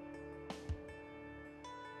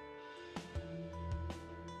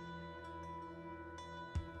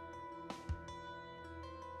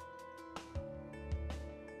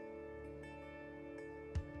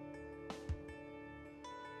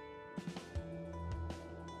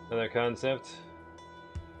 Another concept.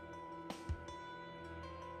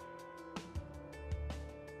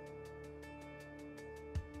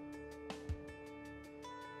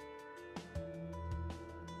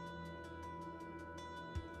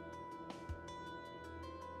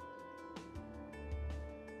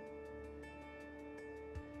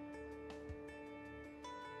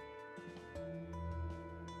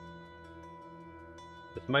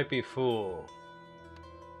 This might be fool.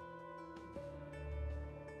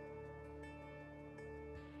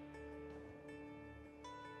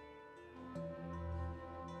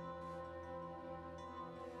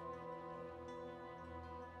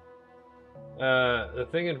 The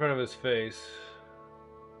thing in front of his face.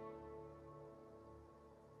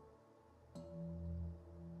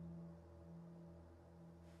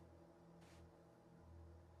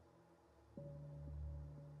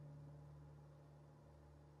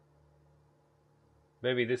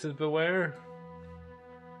 Maybe this is beware?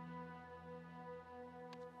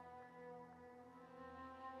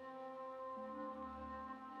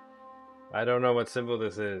 I don't know what symbol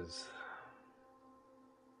this is.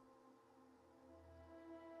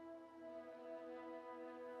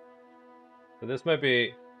 So this might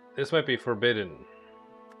be forbidden.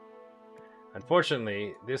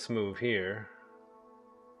 Unfortunately, this move here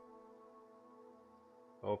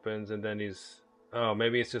opens and then he's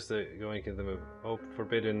maybe it's just going into the move. Oh,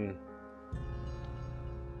 forbidden.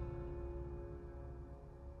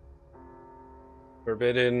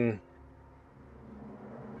 Forbidden.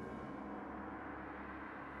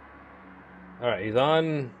 Alright, he's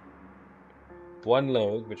on one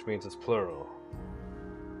leg, which means it's plural.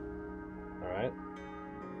 Alright.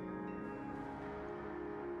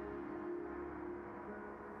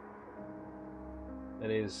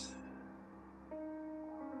 And he's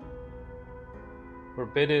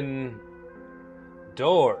forbidden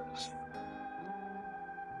doors.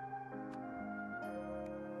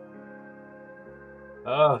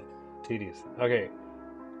 Oh, tedious. Okay.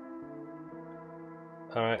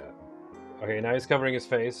 Alright. Okay, now he's covering his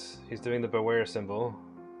face. He's doing the beware symbol.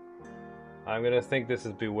 I'm gonna think this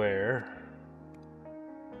is beware.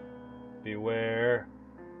 Beware.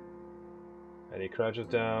 And he crouches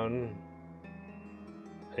down.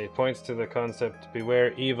 And he points to the concept,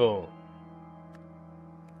 beware evil.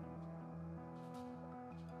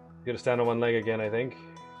 He's gonna stand on one leg again, I think.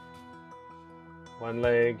 One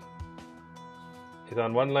leg. He's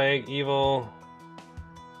on one leg, evil.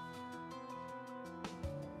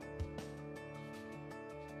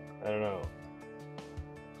 I don't know.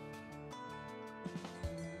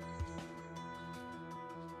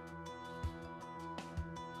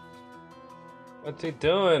 What's he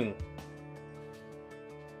doing?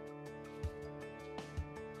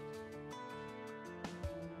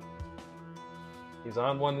 He's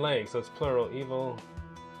on one leg, so it's plural. Evil.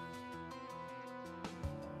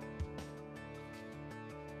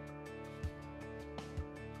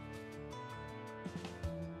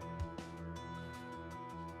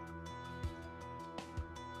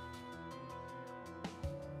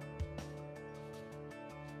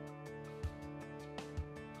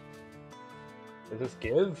 Does this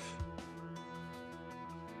give?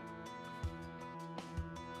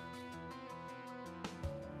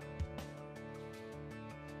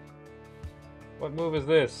 What move is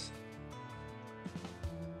this?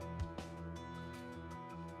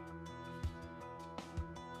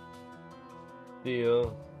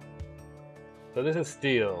 Steal. So this is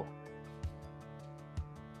steal.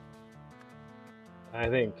 I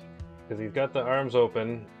think. Because he's got the arms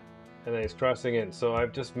open and then he's crossing in. So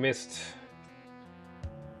I've just missed.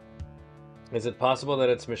 Is it possible that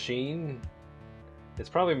it's machine? It's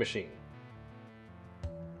probably machine.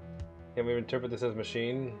 Can we interpret this as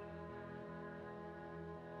machine?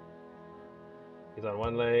 He's on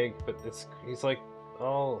one leg, but he's like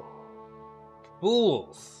all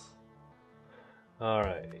fools.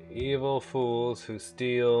 Alright, evil fools who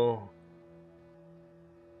steal.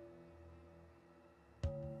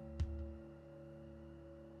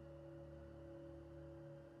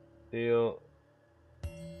 Steal.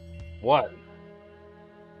 What?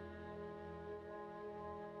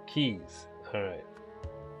 Keys. Alright.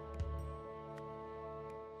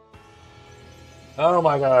 Oh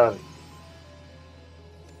my god.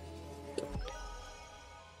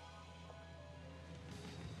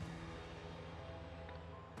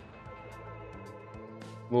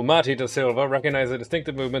 Mumati da Silva recognized the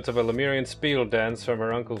distinctive movements of a Lemurian Speildance from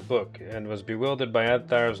her uncle's book, and was bewildered by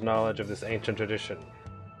Adthar's knowledge of this ancient tradition.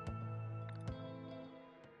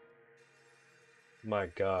 My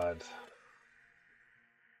god.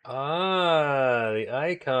 Ah, the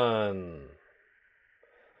icon.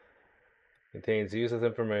 Contains useless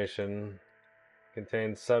information.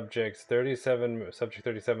 Contains subject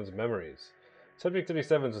 37's memories. Subject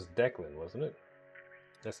 37 was Declan, wasn't it?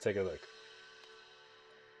 Let's take a look.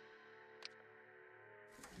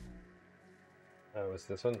 Oh, it's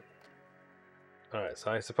this one? Alright,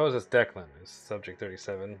 so I suppose it's Declan, is subject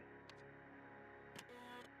 37.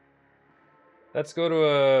 Let's go to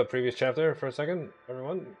a previous chapter for a second,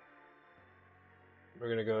 everyone. We're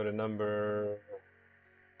gonna go to number...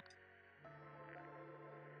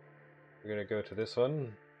 We're gonna go to this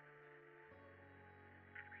one.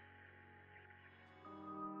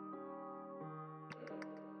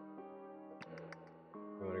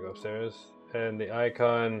 I'm gonna go upstairs. And the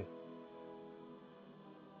icon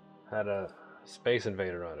had a Space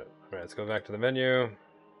Invader on it. Alright, let's go back to the menu.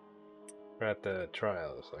 We're at the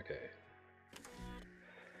trials, okay.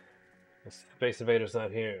 The Space Invader's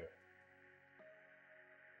not here.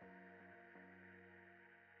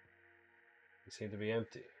 They seem to be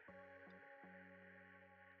empty.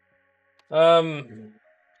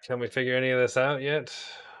 Can we figure any of this out yet?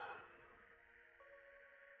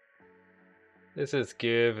 This is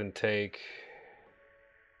give and take.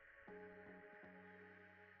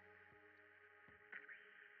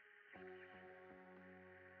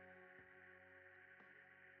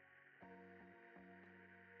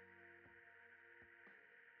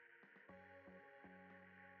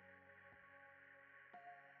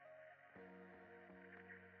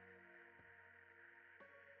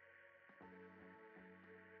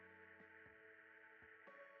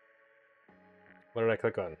 What did I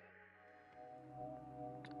click on?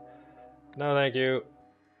 No, thank you.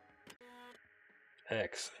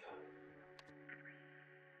 X.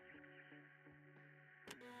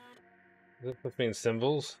 This means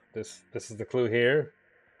symbols. This is the clue here.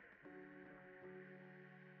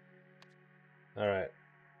 Alright.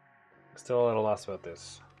 Still at a loss about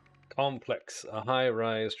this. Complex. A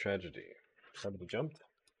high-rise tragedy. Somebody jumped.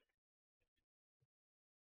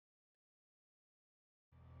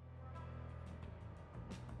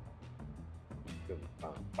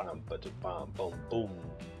 Boom.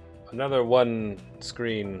 Another one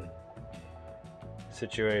screen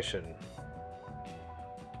situation.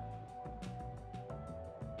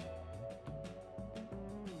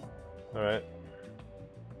 All right.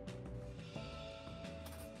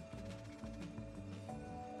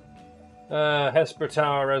 Hesper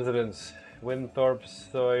Tower residence. Winthorpe,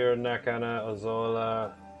 Sawyer, Nakana,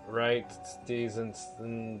 Ozola, Wright,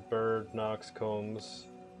 Stevenson, Bird, Knox, Combs.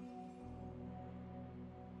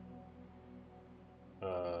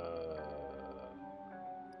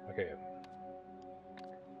 Okay.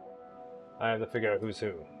 I have to figure out who's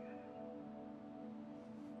who.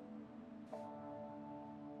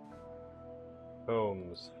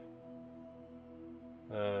 Combs.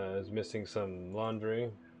 Is missing some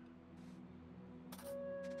laundry.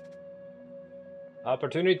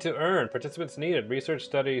 Opportunity to earn. Participants needed. Research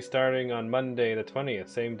study starting on Monday the 20th.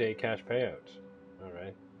 Same day cash payout.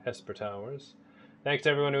 Alright. Hesper Towers. Thanks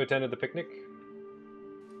to everyone who attended the picnic.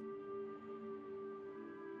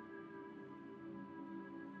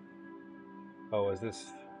 Oh, is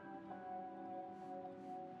this...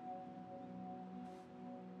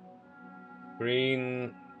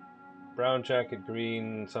 Green... Brown jacket,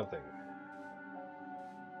 green something.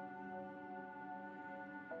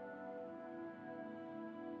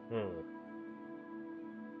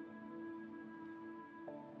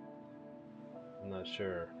 I'm not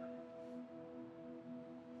sure.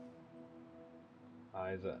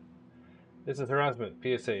 Isa. This is harassment.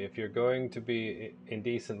 PSA. If you're going to be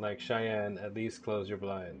indecent like Cheyenne, at least close your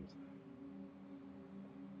blinds.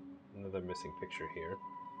 Another missing picture here.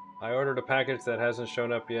 I ordered a package that hasn't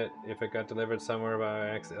shown up yet. If it got delivered somewhere by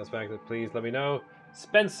accident, please let me know.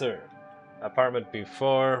 Spencer. Apartment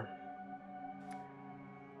B4.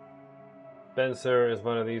 Spencer is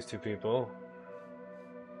one of these two people.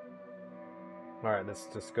 Alright, let's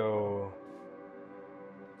just go.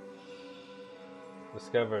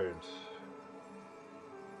 Discovered.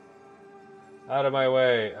 Out of my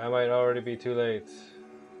way. I might already be too late.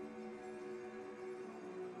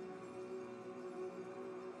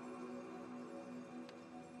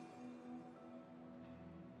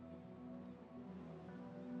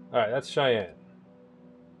 Alright, that's Cheyenne.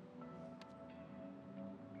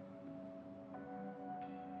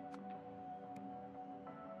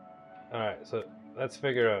 Alright, so let's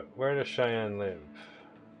figure out, where does Cheyenne live?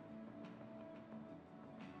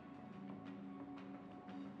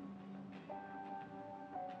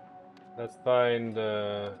 Let's find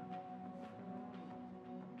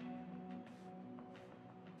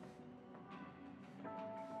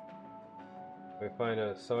we find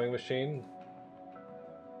a sewing machine.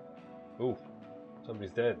 Ooh,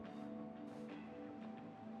 somebody's dead.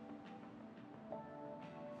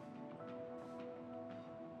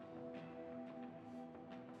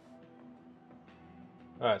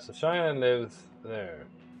 Alright, so Cheyenne lives there.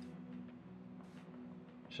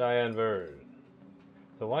 Cheyenne Bird.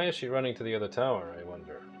 So why is she running to the other tower, I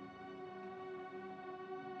wonder?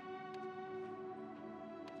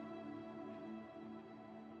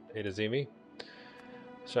 A to Zemi.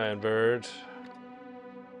 Cheyenne Bird.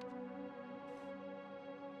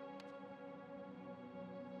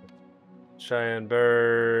 Cheyenne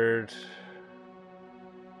Bird.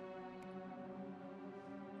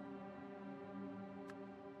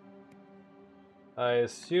 I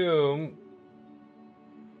assume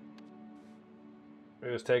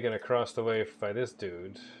it was taken across the way by this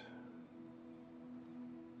dude.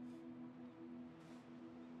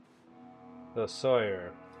 The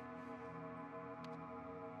Sawyer.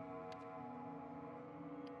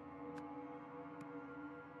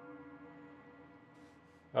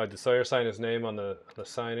 Oh, did Sawyer sign his name on the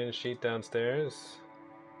sign-in sheet downstairs?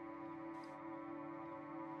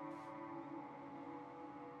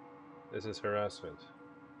 This is harassment.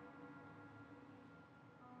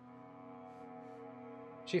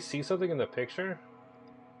 Did she see something in the picture?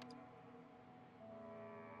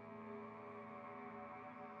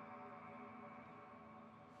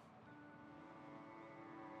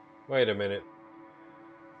 Wait a minute.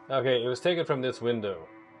 Okay, it was taken from this window.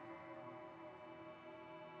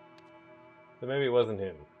 So maybe it wasn't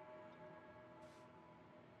him.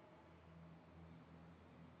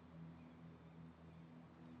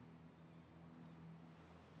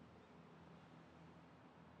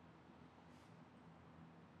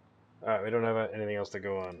 Alright, we don't have anything else to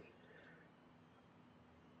go on.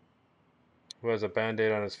 Who has a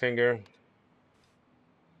band-aid on his finger?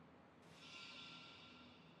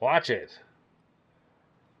 Watch it!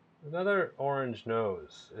 Another orange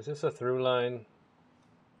nose. Is this a through line?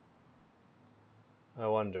 I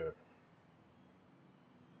wonder.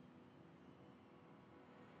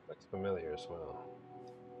 Looks familiar as well.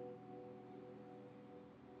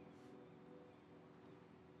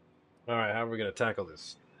 Alright, how are we going to tackle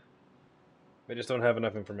this? We just don't have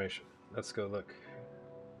enough information. Let's go look.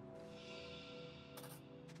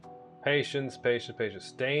 Patience, patience, patience.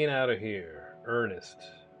 Staying out of here. Earnest.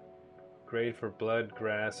 Great for blood,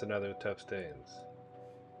 grass, and other tough stains.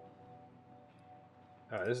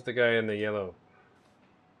 Alright, this is the guy in the yellow.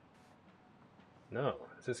 No,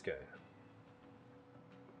 it's this guy.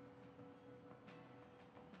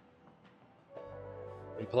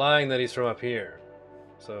 Implying that he's from up here.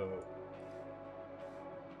 So,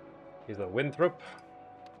 he's a Winthrop,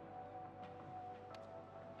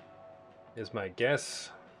 is my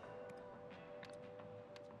guess.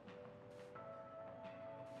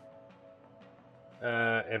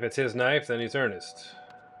 If it's his knife, then he's Ernest.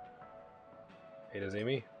 A to Z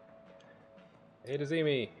me. A to Z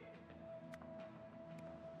me.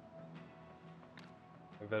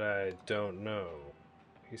 But I don't know.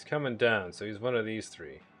 He's coming down, so he's one of these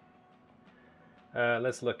three.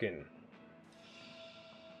 Let's look in.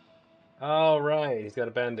 All right, he's got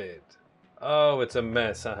a band-aid. Oh, it's a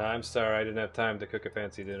mess. I'm sorry, I didn't have time to cook a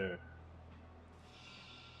fancy dinner.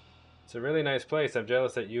 It's a really nice place. I'm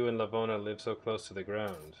jealous that you and Lavona live so close to the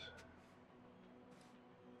ground.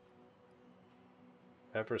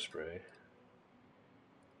 Pepper spray.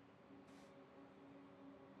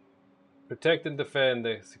 Protect and defend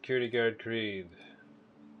the security guard creed.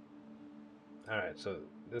 Alright, so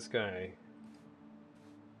this guy,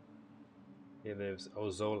 he lives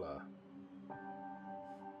Ozola.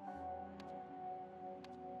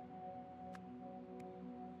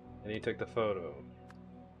 And he took the photo.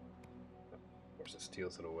 Of course, it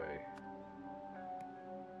steals it away.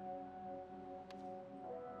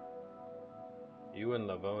 You and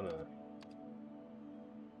Lavona.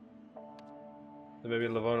 So maybe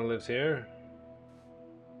Lavona lives here?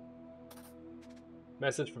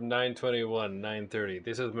 Message from 921, 930.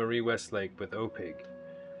 This is Marie Westlake with OPIG.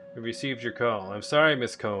 We received your call. I'm sorry,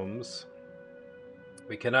 Miss Combs.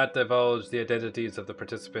 We cannot divulge the identities of the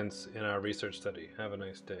participants in our research study. Have a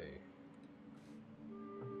nice day.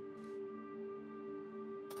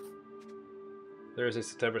 Thursday,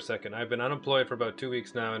 September 2nd. I've been unemployed for about 2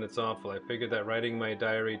 weeks now, and it's awful. I figured that writing my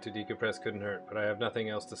diary to decompress couldn't hurt, but I have nothing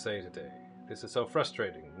else to say today. This is so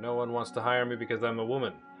frustrating. No one wants to hire me because I'm a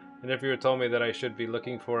woman. An interviewer told me that I should be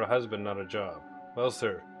looking for a husband, not a job. Well,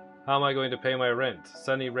 sir, how am I going to pay my rent?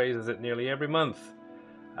 Sonny raises it nearly every month.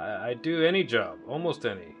 I'd do any job, almost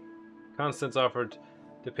any. Constance offered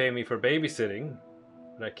to pay me for babysitting,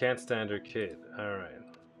 but I can't stand her kid. Alright.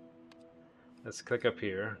 Let's click up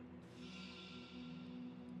here.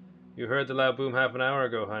 You heard the loud boom half an hour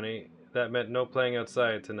ago, honey. That meant no playing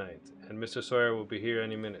outside tonight, and Mr. Sawyer will be here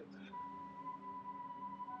any minute.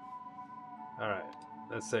 Alright,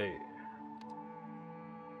 let's say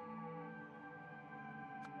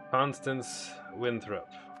Constance Winthrop.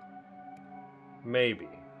 Maybe.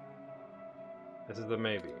 This is the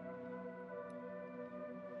maybe.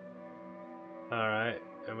 Alright,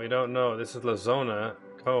 and we don't know. This is Lazona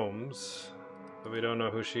Combs, but we don't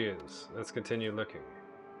know who she is. Let's continue looking.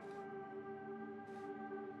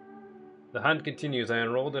 The hunt continues. I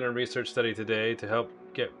enrolled in a research study today to help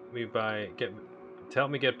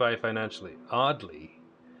me get by financially. Oddly,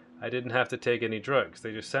 I didn't have to take any drugs.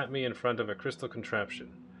 They just sat me in front of a crystal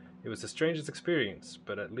contraption. It was the strangest experience,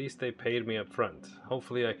 but at least they paid me up front.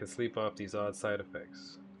 Hopefully I can sleep off these odd side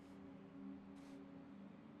effects.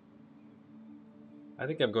 I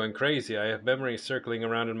think I'm going crazy. I have memories circling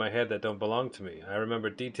around in my head that don't belong to me. I remember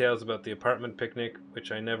details about the apartment picnic,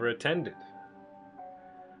 which I never attended.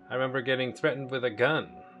 I remember getting threatened with a gun.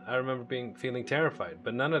 I remember feeling terrified,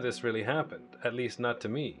 but none of this really happened, at least not to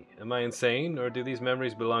me. Am I insane, or do these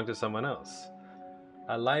memories belong to someone else?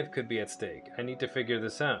 A life could be at stake. I need to figure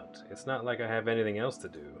this out. It's not like I have anything else to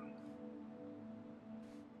do.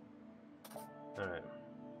 Alright.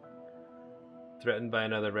 Threatened by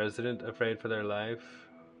another resident, afraid for their life.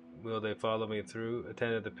 Will they follow me through?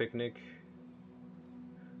 Attended the picnic.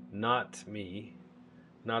 Not me.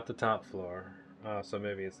 Not the top floor. Oh, so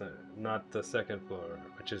maybe it's not the second floor,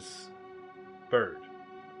 which is Bird.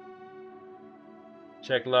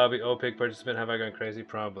 Check lobby, OPIC participant. Have I gone crazy?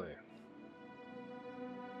 Probably.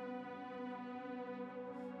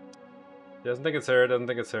 Doesn't think it's her, doesn't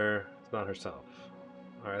think it's her. It's not herself.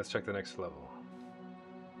 Alright, let's check the next level.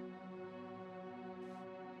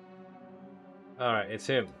 Alright, it's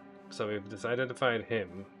him. So we've identified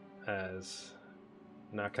him as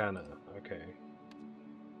Nakana. Okay.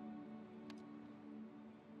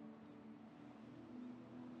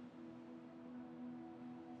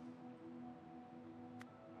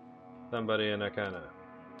 Somebody in Nakana.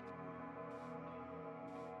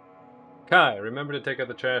 Kai, remember to take out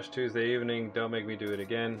the trash Tuesday evening. Don't make me do it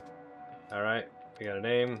again. Alright, we got a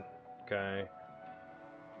name. Kai.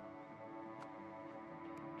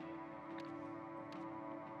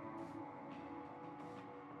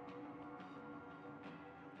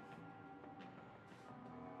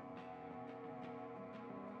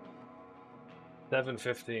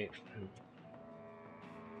 $7.15.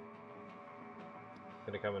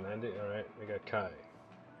 Gonna come in handy. Alright, we got Kai.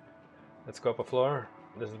 Let's go up a floor.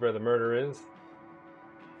 This is where the murder is.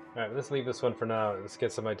 Alright, let's leave this one for now. Let's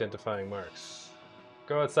get some identifying marks.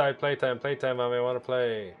 Go outside, playtime, mommy, I want to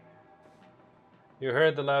play. You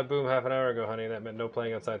heard the loud boom half an hour ago, honey. That meant no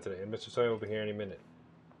playing outside today. And Mr. Sawyer will be here any minute.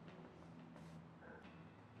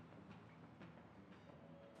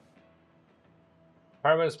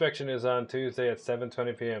 Apartment inspection is on Tuesday at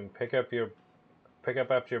 7:20 p.m. Pick up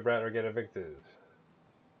after your brat or get evicted.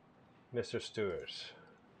 Mr. Stewart.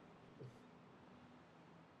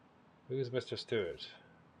 Who's Mr. Stewart?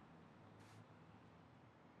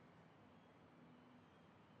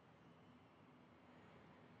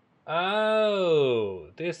 Oh,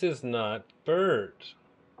 this is not Bert.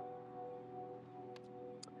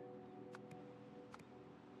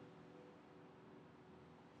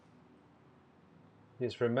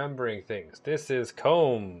 He's remembering things. This is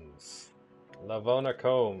Combs. Lavona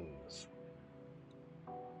Combs.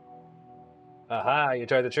 Aha, you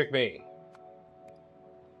tried to trick me.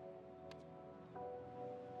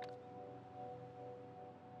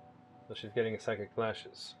 So she's getting psychic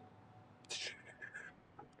flashes.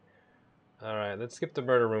 Alright, let's skip the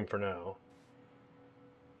murder room for now.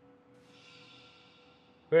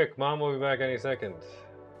 Quick, Mom will be back any second.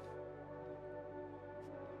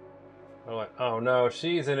 Oh no,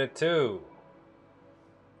 she's in it too.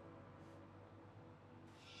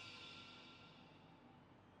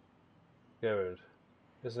 Good.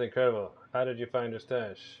 This is incredible. How did you find your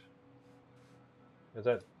stash? Is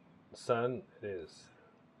that son? It is.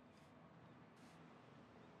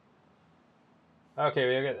 Okay,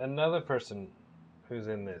 we got another person who's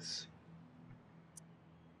in this.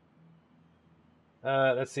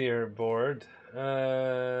 Let's see her board.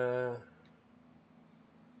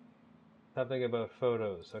 Something about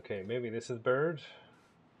photos. Okay, maybe this is Bird.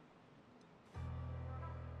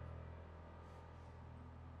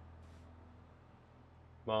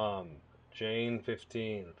 Mom, Jane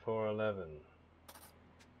 15, 411.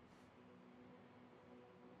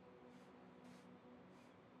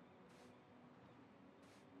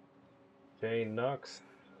 Jane Knox,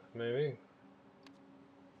 maybe.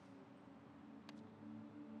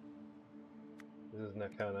 This is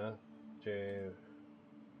Nakana. Jane.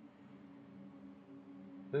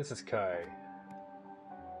 This is Kai.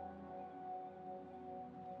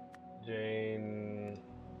 Jane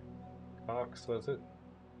Cox, was it?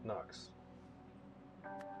 Knox.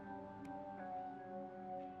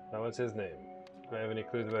 Now what's his name? Do I have any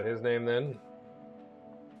clues about his name then?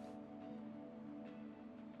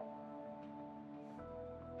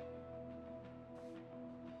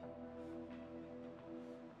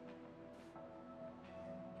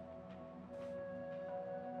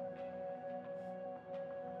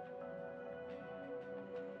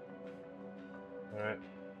 Alright.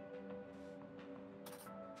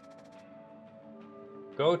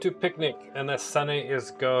 Go to picnic, and the Sunny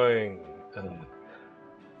is going.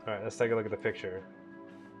 Alright, let's take a look at the picture.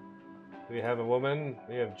 We have a woman,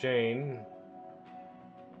 we have Jane.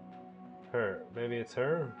 Her. Maybe it's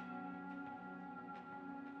her?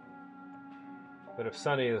 But if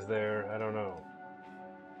Sunny is there, I don't know.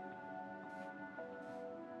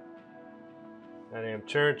 9 a.m.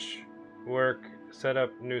 church, work, set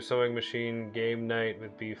up new sewing machine, game night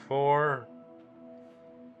with B4.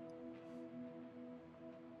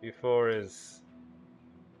 B4 is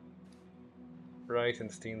Bright and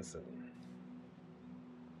Steenson.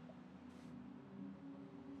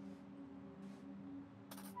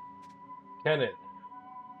 Kenneth,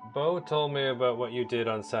 Bo told me about what you did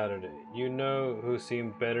on Saturday. You know who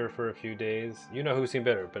seemed better for a few days? You know who seemed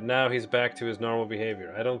better, but now he's back to his normal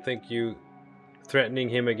behavior. I don't think you threatening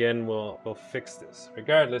him again will fix this.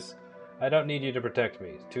 Regardless, I don't need you to protect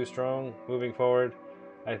me. Too strong? Moving forward,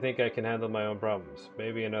 I think I can handle my own problems.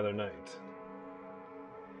 Maybe another night.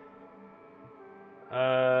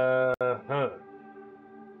 Huh.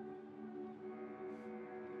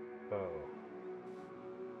 Oh.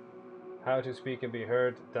 How to speak and be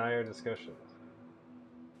heard. Dire discussions.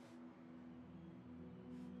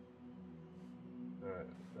 Alright,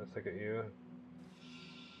 let's look at you.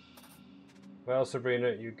 Well,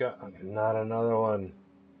 Sabrina, you got... Not another one.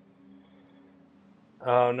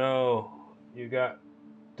 Oh no. You got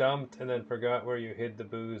dumped and then forgot where you hid the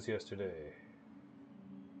booze yesterday.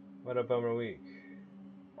 What a bummer week.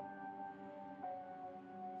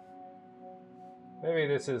 Maybe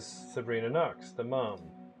this is Sabrina Knox, the mom.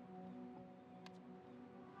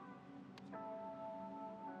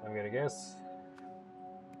 I'm gonna guess.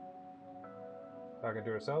 Talking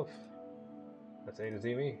to herself. That's A to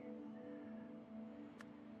Z me.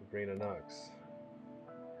 Sabrina Knox.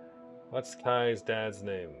 What's Kai's dad's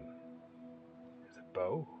name? Is it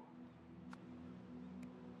Bo?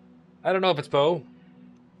 I don't know if it's Bo,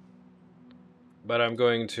 but I'm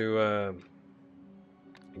going to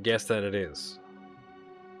guess that it is.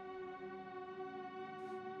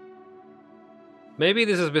 Maybe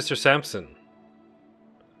this is Mr. Sampson.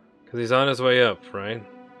 Because he's on his way up, right?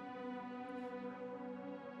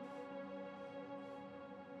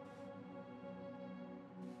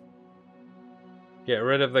 Get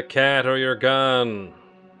rid of the cat or you're gone.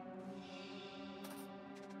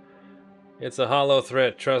 It's a hollow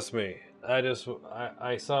threat, trust me.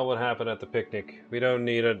 I saw what happened at the picnic. We don't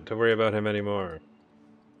need to worry about him anymore.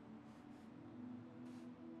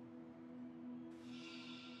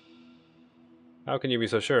 How can you be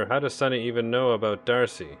so sure? How does Sonny even know about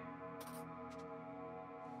Darcy?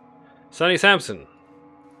 Sonny Sampson!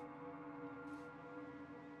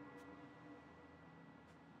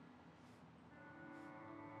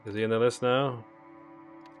 Is he in the list now?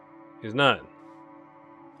 He's not.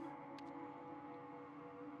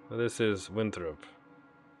 Well, this is Winthrop.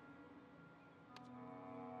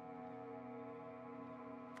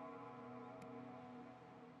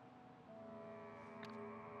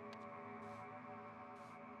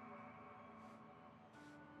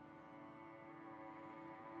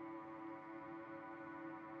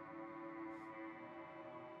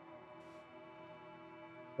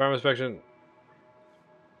 Farm inspection.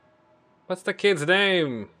 What's the kid's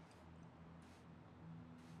name?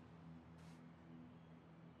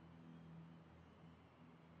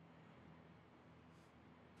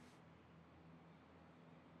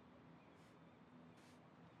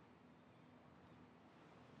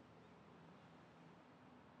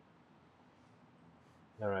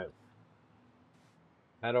 Alright.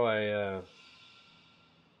 How do I,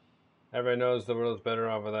 Everybody knows the world's better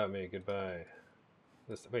off without me. Goodbye.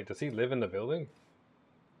 Wait, does he live in the building?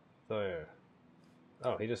 Sawyer.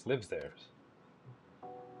 Oh, he just lives there.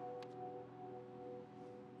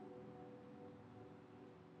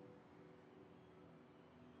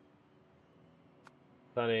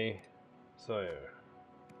 Sonny Sawyer.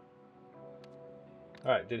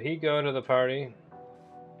 Alright, did he go to the party?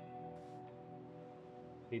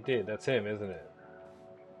 He did. That's him, isn't it?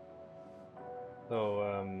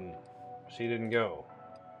 So, she didn't go.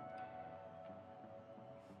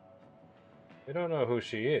 We don't know who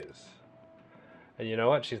she is. And you know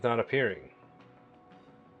what? She's not appearing.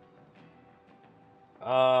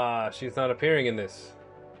 Ah, she's not appearing in this.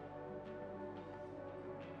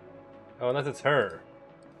 Oh, unless it's her.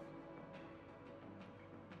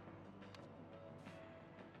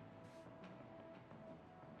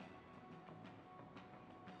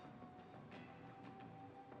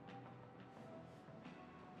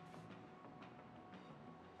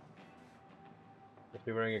 Must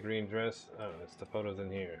be wearing a green dress. Oh, it's the photos in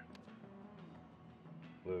here.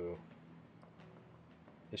 Blue.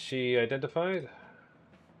 Is she identified?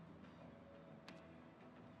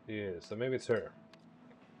 She is, so maybe it's her.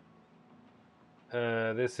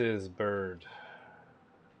 This is Bird.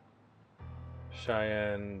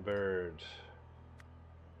 Cheyenne Bird.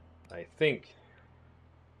 I think.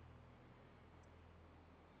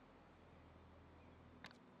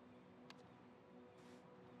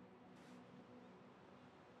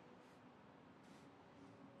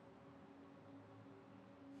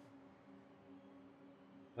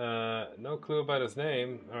 No clue about his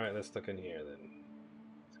name. Alright, let's look in here then.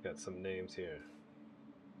 It's got some names here.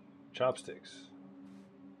 Chopsticks.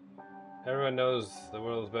 Everyone knows the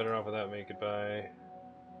world is better off without me. Goodbye.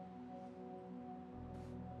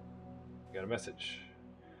 Got a message.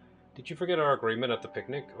 Did you forget our agreement at the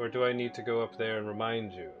picnic, or do I need to go up there and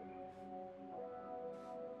remind you?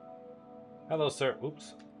 Hello, sir.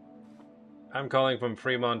 Oops. I'm calling from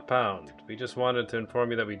Fremont Pound. We just wanted to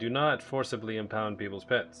inform you that we do not forcibly impound people's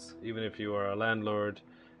pets. Even if you are a landlord,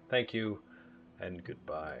 thank you and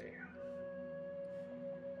goodbye.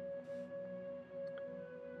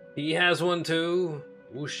 He has one too.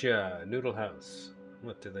 Wuxia, Noodle House.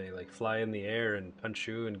 What, do they like fly in the air and punch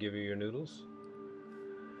you and give you your noodles?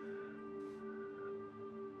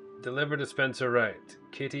 Deliver to Spencer Wright.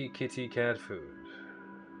 Kitty cat food.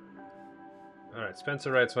 Alright,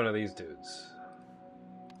 Spencer Wright's one of these dudes.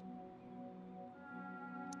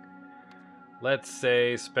 Let's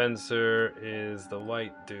say Spencer is the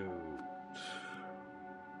white dude.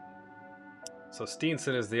 So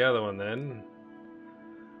Steenson is the other one then.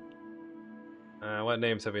 What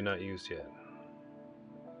names have we not used yet?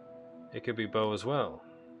 It could be Bo as well.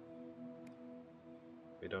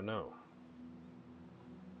 We don't know.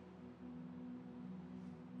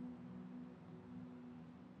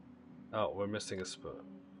 Oh, we're missing a spot.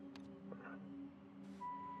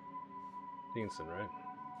 Steenson, right?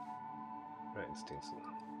 Right, Steenson.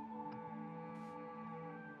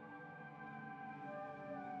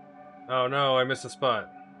 Oh no, I missed a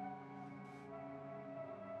spot.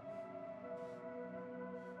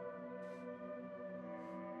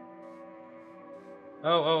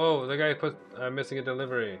 Oh, the guy put missing a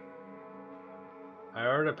delivery. I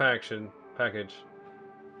ordered a package.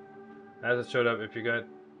 As it showed up, if it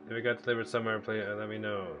got delivered somewhere, please let me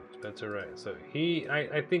know. Spencer Wright. So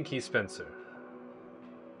I think he's Spencer.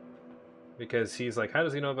 Because he's like, how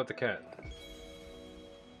does he know about the cat?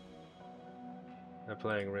 They're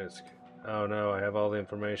playing Risk. Oh no, I have all the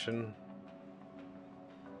information.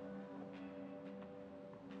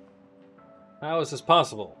 How is this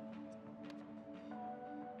possible?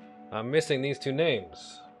 I'm missing these two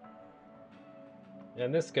names.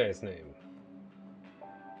 And this guy's name.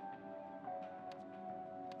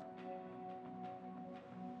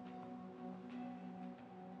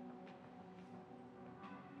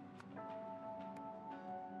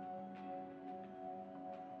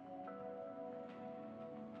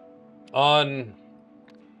 On...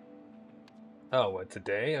 Oh, what,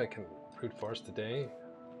 today? I can brute force today?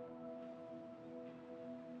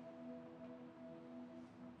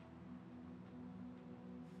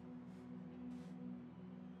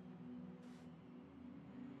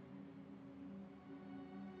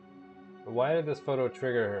 Why did this photo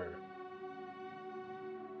trigger her?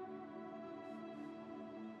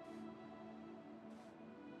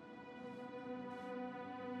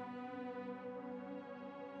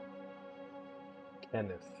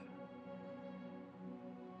 Kenneth.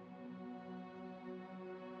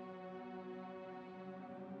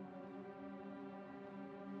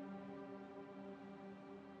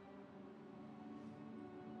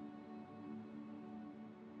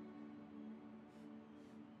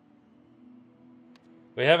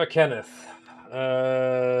 We have a Kenneth.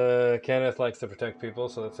 Kenneth likes to protect people,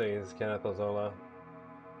 so let's say he's Kenneth Ozola.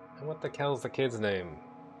 And what the hell's the kid's name?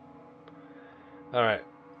 Alright.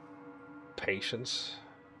 Patience.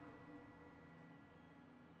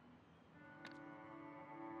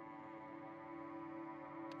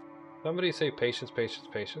 Somebody say patience, patience,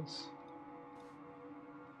 patience.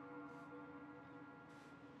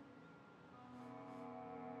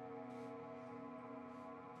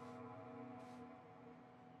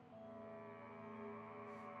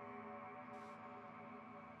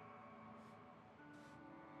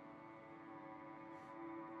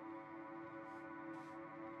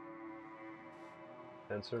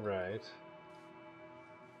 Spencer Wright.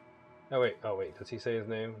 Oh wait, does he say his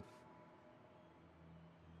name?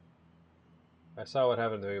 I saw what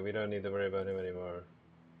happened to him. We don't need to worry about him anymore.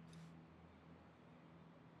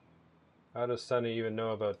 How does Sonny even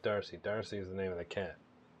know about Darcy? Darcy is the name of the cat.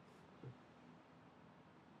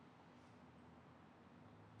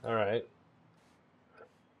 Alright.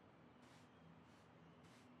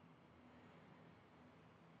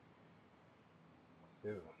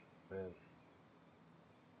 Ew, man.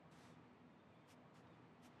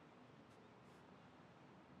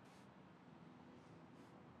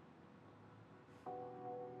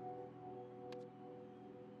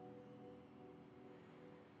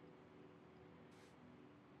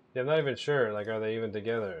 Yeah, I'm not even sure. Like, are they even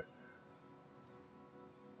together?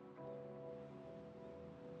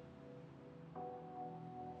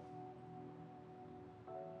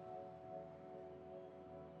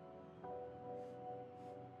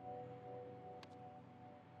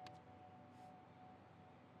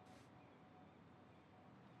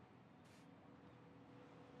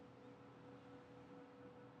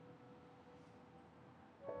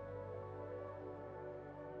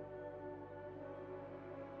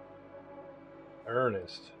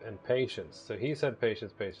 Ernest and Patience. So he said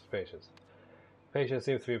Patience, Patience, Patience. Patience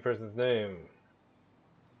seems to be a person's name.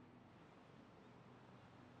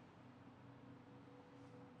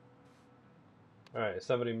 Alright, is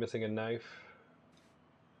somebody missing a knife?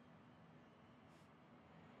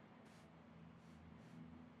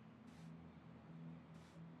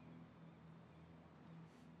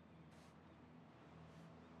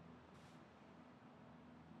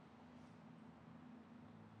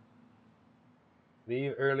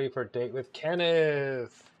 Leave early for date with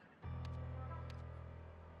Kenneth.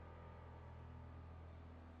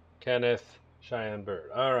 Kenneth Cheyenne Bird.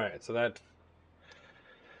 Alright,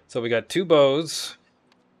 so we got two bows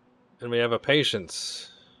And we have a Patience.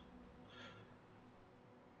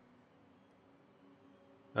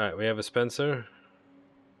 Alright, we have a Spencer.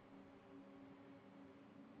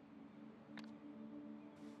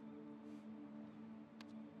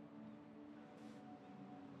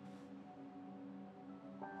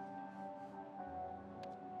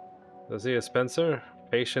 Is he a Spencer?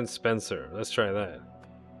 Patience Spencer. Let's try that.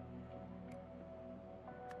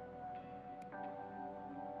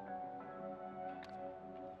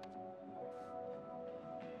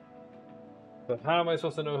 But how am I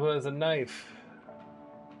supposed to know who has a knife?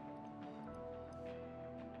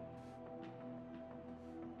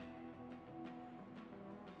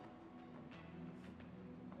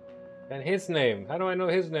 And his name. How do I know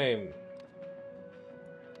his name?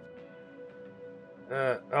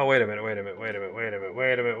 Oh, wait a minute, wait a minute, wait a minute, wait a minute,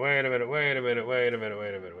 wait a minute, wait a minute, wait a minute, wait a minute,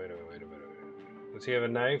 wait a minute, wait a minute, wait a minute. Does he have a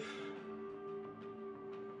knife?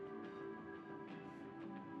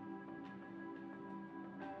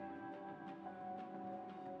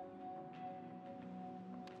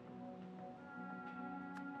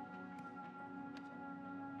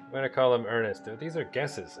 I'm gonna call him Ernest. These are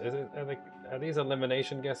guesses. Are these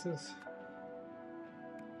elimination guesses?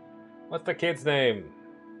 What's the kid's name?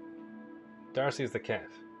 Darcy's the cat.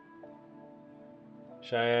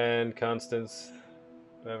 Cheyenne, Constance.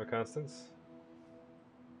 Do I have a Constance?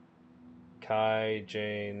 Kai,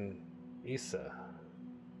 Jane, Issa.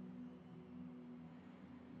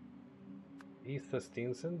 Etha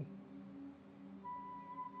Steenson?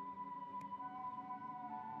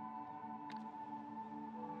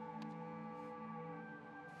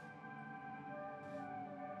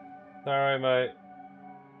 Sorry, my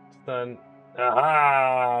son.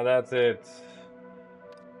 Aha! That's it.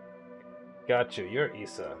 Got you. You're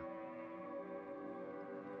Issa.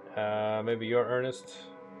 Maybe you're Ernest.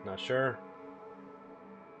 Not sure.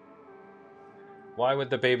 Why would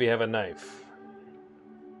the baby have a knife?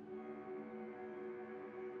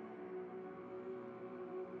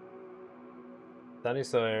 Sunny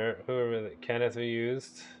Sawyer. Whoever Kenneth we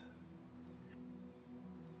used.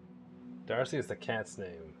 Darcy is the cat's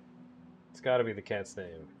name. It's got to be the cat's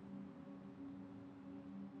name.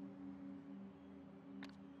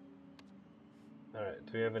 Alright,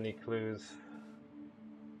 do we have any clues?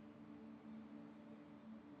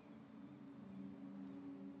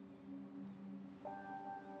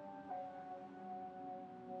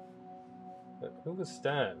 But who was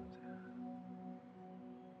stabbed?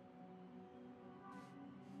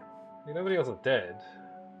 Nobody else is dead.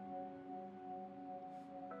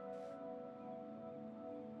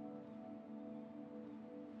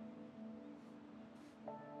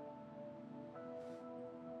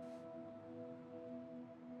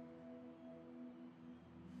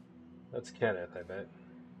 That's Kenneth, I bet.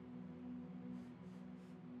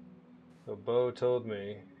 So Bo told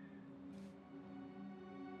me.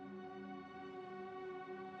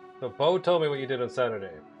 So Bo told me what you did on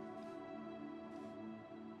Saturday.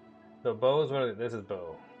 So Bo's one of the, this is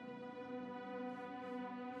Bo.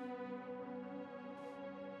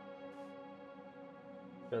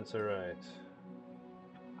 Spencer Wright.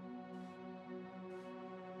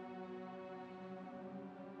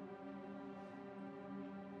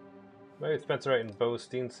 Maybe it's Spencer Wright and Bo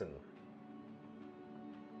Steenson.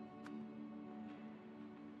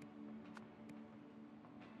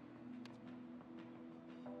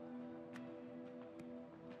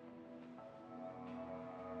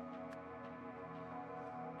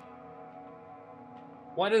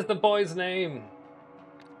 What is the boy's name?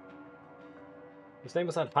 His name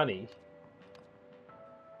was not Honey.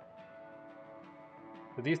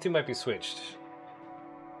 But these two might be switched.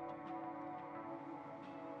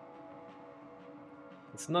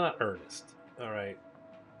 It's not Ernest. Alright.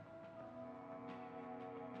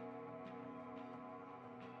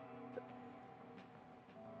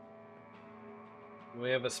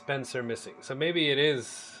 We have a Spencer missing. So maybe it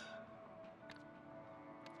is...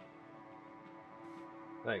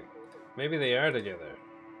 Like, maybe they are together.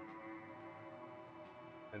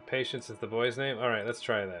 And Patience is the boy's name? Alright, let's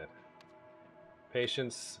try that.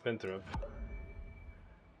 Patience Winthrop.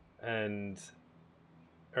 And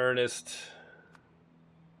Ernest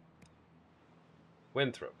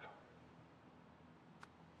Winthrop.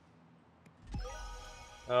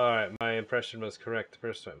 Alright, my impression was correct the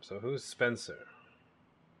first time. So who's Spencer?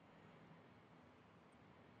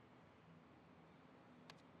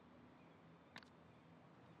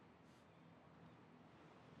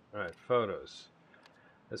 Alright, photos.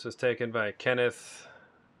 This was taken by Kenneth.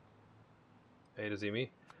 A to Z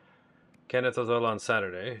me. Kenneth was all on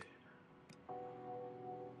Saturday.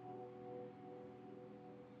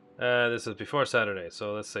 This is before Saturday,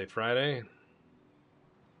 so let's say Friday.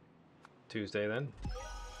 Tuesday then.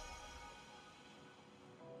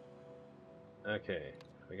 Okay,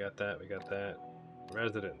 we got that. We got that.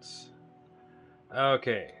 Residence.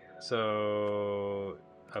 Okay, so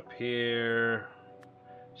up here,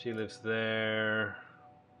 she lives there.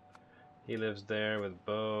 He lives there with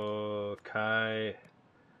Bo, Kai,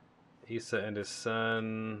 Issa and his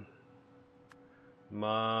son,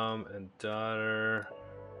 mom and daughter.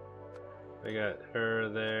 We got her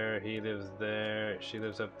there, he lives there, she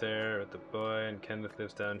lives up there with the boy, and Kenneth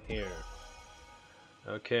lives down here.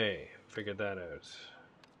 Okay, figured that out.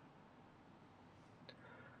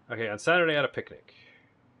 Okay, on Saturday at a picnic.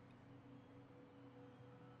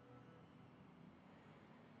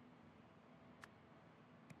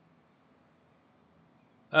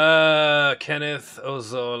 Kenneth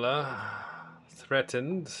Ozola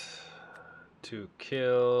threatened to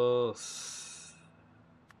kill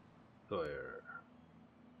Sawyer.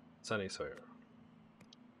 Sonny Sawyer.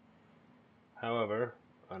 However,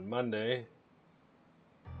 on Monday,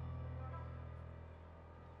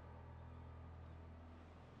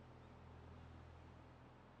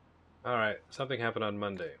 alright, something happened on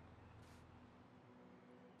Monday.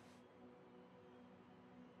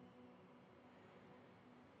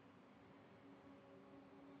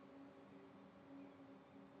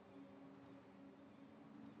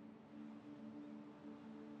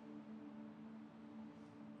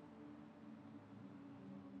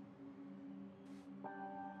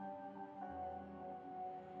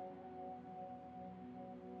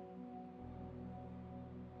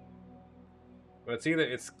 Well, it's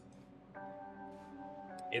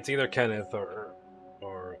either Kenneth or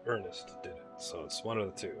Ernest did it, so it's one of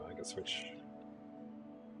the two. I can switch.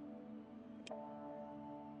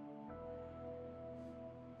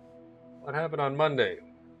 What happened on Monday?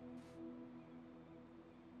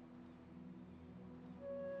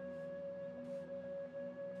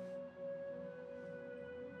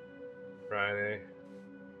 Friday.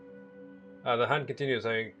 The hunt continues.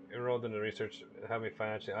 I enrolled in the research. Helped me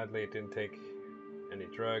financially. Oddly, it didn't take any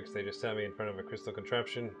drugs. They just sat me in front of a crystal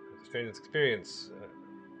contraption. It's a strange experience.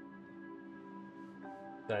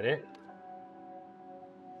 Is that it?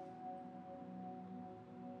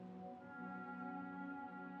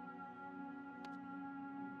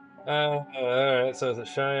 Alright, so it's a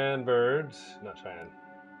Cheyenne bird. Not Cheyenne.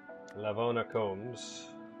 Lavona Combs.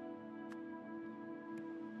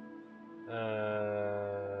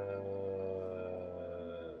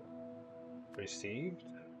 Received?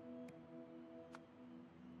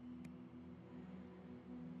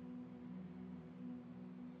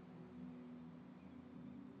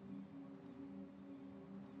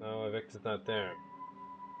 No, evicted's not there.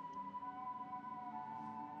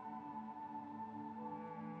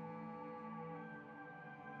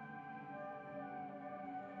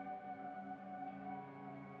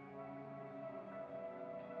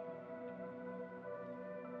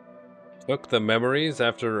 Took the memories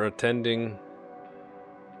after attending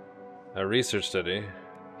a research study.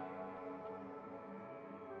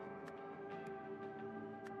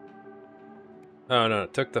 Oh no,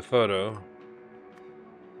 took the photo.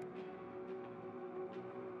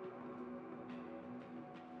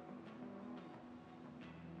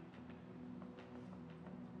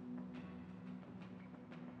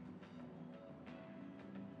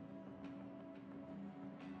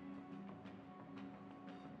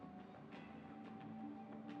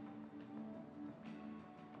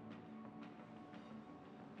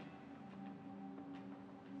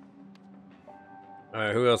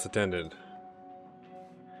 Alright, who else attended?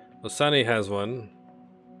 Well, Sunny has one.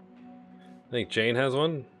 I think Jane has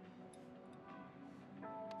one.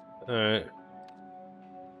 Alright.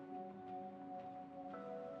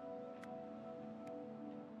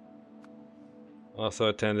 Also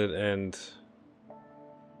attended and...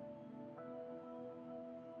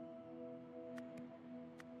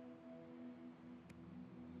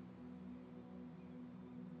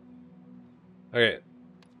 Okay.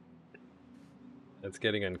 It's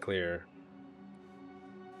getting unclear.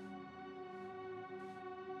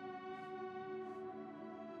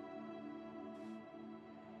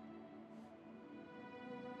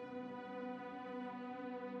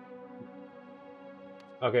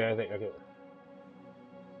 Okay, I think, okay.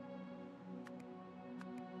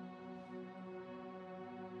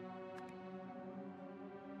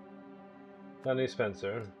 Sunny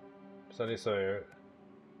Spencer. Sunny Sawyer.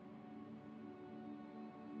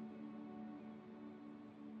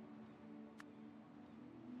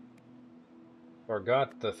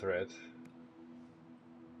 Forgot the threat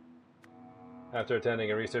after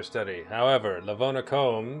attending a research study. However, Lavona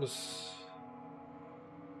Combs...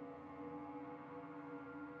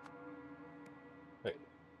 Wait.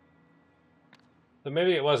 So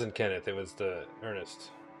maybe it wasn't Kenneth, it was the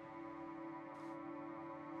Ernest.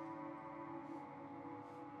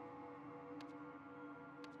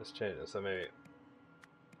 Let's change it. So maybe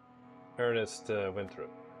Ernest Winthrop.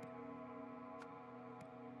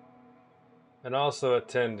 And also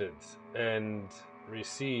attended and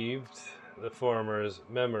received the former's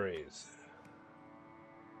memories.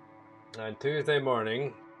 On Tuesday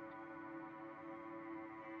morning,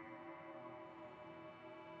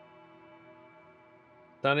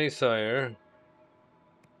 Sonny Sawyer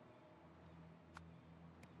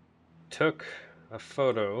took a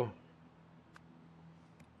photo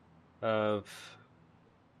of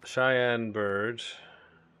Cheyenne Bird,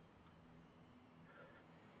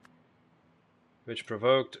 which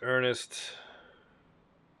provoked Ernest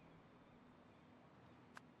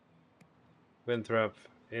Winthrop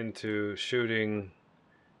into shooting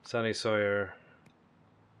Sonny Sawyer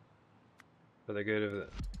for the good of the...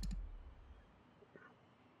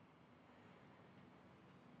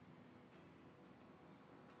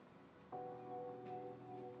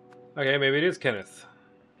 Okay, maybe it is Kenneth.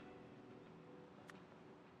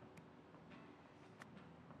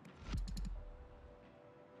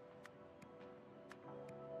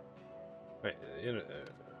 Wait, you know,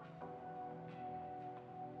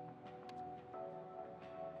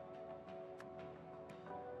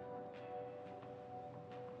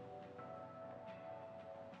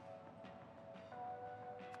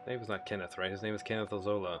 his name was not Kenneth, right? His name is Kenneth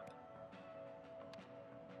Ozola.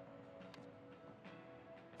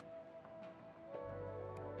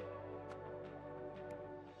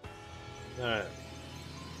 Alright.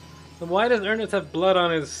 Then why does Ernest have blood on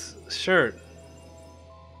his shirt?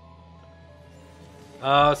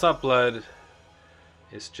 Oh, it's not blood.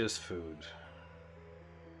 It's just food.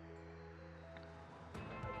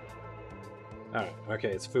 Alright, okay,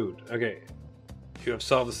 it's food. Okay. You have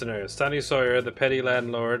solved the scenario. Sonny Sawyer, the petty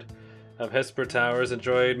landlord of Hesper Towers,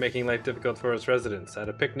 enjoyed making life difficult for its residents. At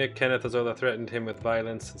a picnic, Kenneth Ozola threatened him with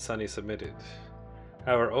violence, and Sonny submitted.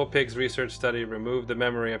 However, OPIG's research study removed the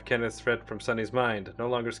memory of Kenneth's threat from Sonny's mind. No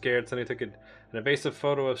longer scared, Sonny took an evasive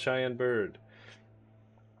photo of Cheyenne Bird,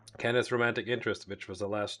 Kenneth's romantic interest, which was the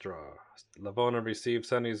last straw. Lavona received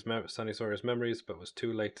Sonny Sawyer's memories, but was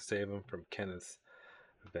too late to save him from Kenneth's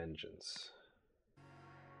vengeance.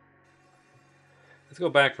 Let's go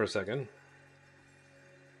back for a second.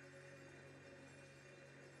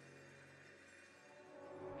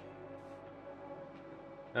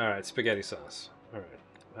 Alright, spaghetti sauce. Alright,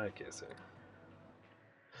 I can't say.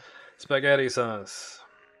 Spaghetti sauce.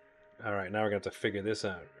 Alright, now we're going to have to figure this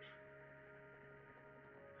out.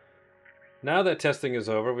 Now that testing is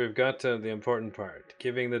over, we've got to the important part,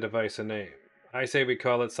 giving the device a name. I say we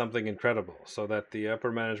call it something incredible, so that the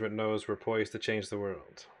upper management knows we're poised to change the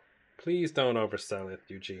world. Please don't oversell it,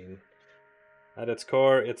 Eugene. At its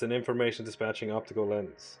core, it's an information dispatching optical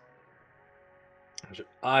lens.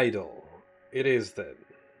 Idle. It is then.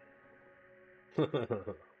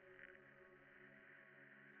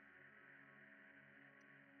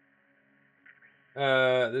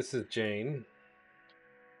 This is Jane.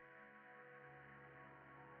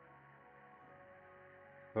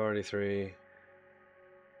 43.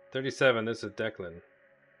 37, this is Declan.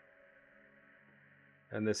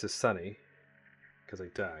 And this is Sunny, because I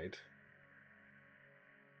died.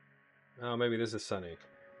 Oh, maybe this is Sunny.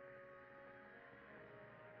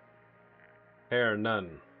 Hair,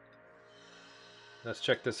 none. Let's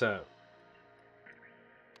check this out.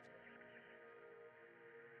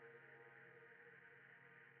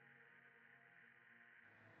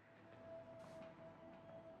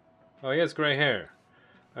 Oh, he has gray hair.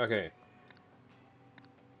 Okay.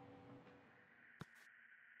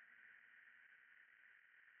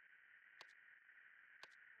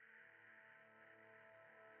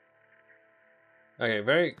 Okay,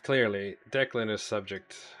 very clearly, Declan is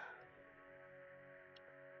subject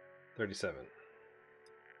 37.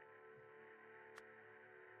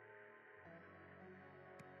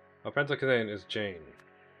 Oh, Pentacane is Jane.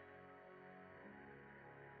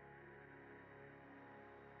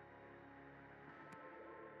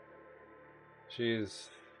 She's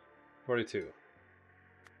 42.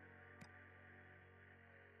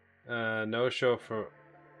 No show for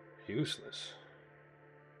useless.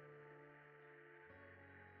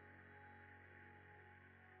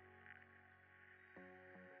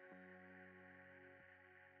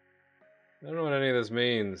 I don't know what any of this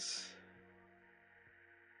means.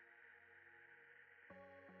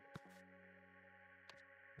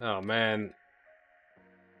 Oh man.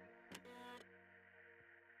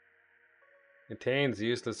 Contains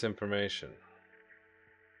useless information.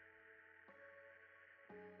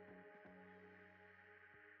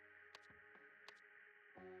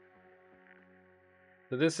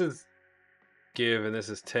 So this is give and this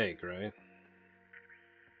is take, right?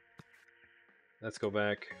 Let's go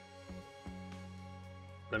back.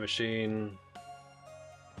 The machine.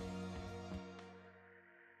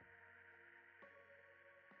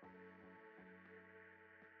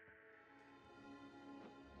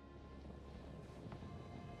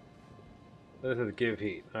 This is give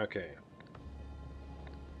heat. Okay.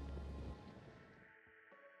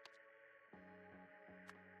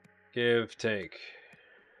 Give, take.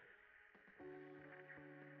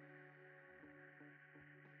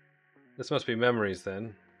 This must be memories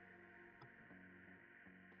then.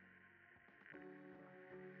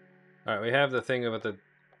 Alright, we have the thing about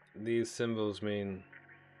these symbols mean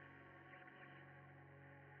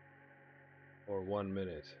or 1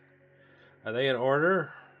 minute. Are they in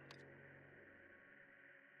order?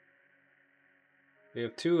 We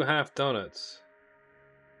have 2 half donuts.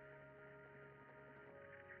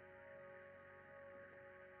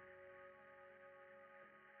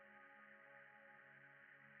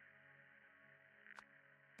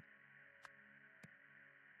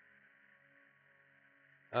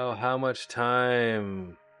 Oh, how much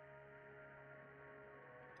time?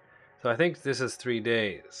 So I think this is 3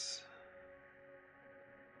 days.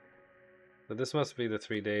 But this must be the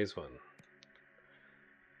 3 days one.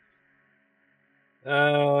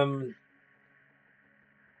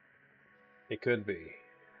 It could be.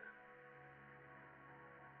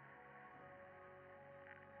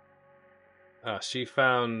 She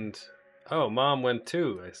found. Oh, mom went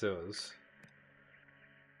too, I suppose.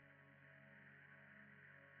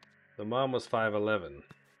 The mom was 5'11".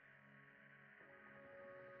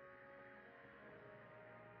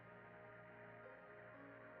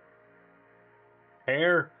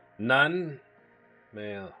 Hair? None?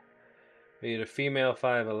 Male. We need a female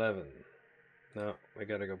 5'11". No, we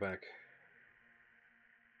gotta go back.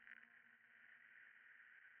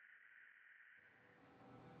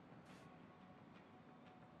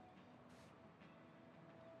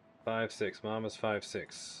 Five six. Mom is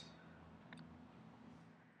 5'6".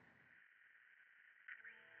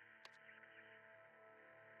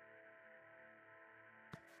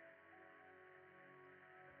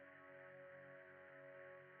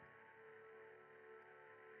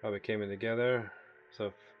 Probably came in together.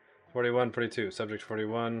 So 41, 42. Subject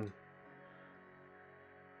 41.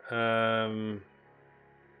 Who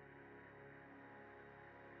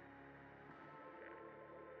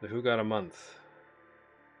got a month?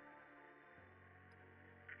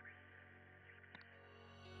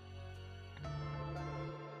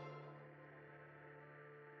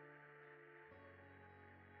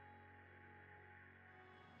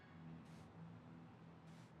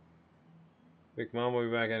 Big Mom will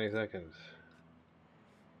be back any second.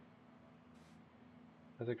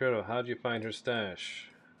 That's incredible. How'd you find her stash?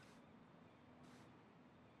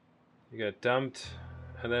 You got dumped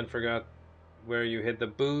and then forgot where you hid the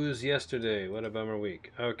booze yesterday. What a bummer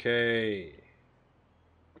week. Okay.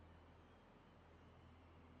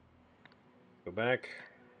 Go back.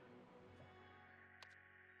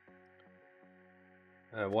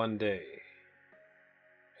 1 day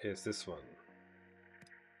is this one.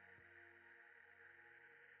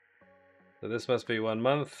 So this must be 1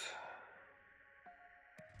 month.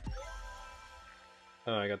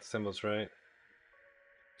 Oh, I got the symbols right.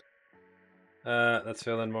 Let's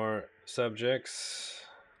fill in more subjects.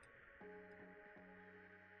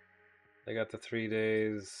 I got the 3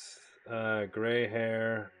 days. Gray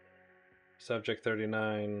hair. Subject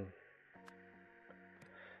 39.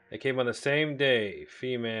 They came on the same day.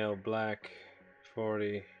 Female, black,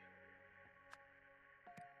 40.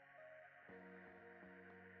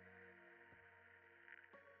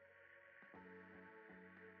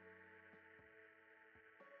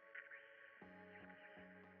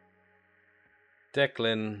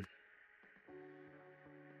 Declan.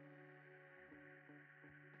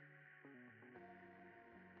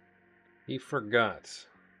 He forgot.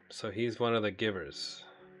 So he's one of the givers.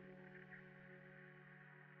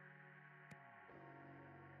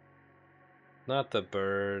 Not the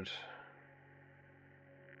bird.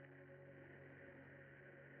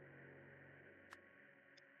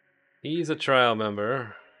 He's a trial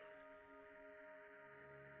member.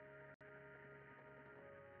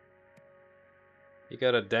 He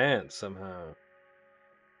got to dance somehow.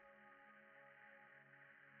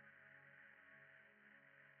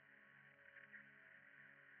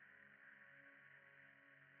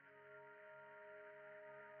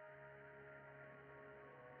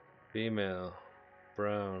 Female.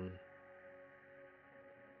 Brown.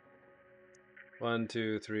 1,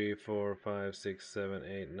 2, 3, 4, 5, 6, 7,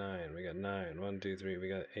 8, 9. We got 9. 1, 2, 3. We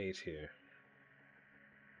got 8 here.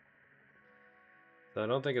 So I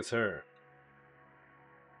don't think it's her.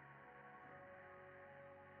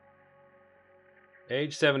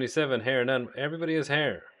 Age 77, hair none. Everybody has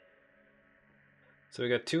hair. So we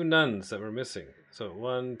got 2 nuns that we're missing. So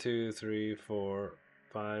 1, 2, 3, 4,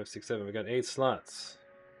 5, 6, 7. We got 8 slots.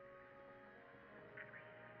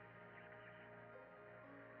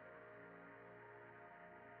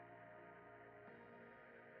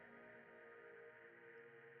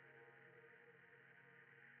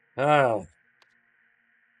 Ah.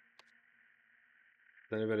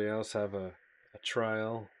 Does anybody else have a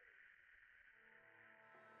trial?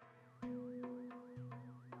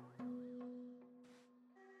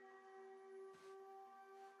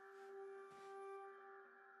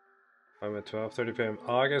 I'm at 12:30 p.m.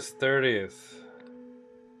 August 30th.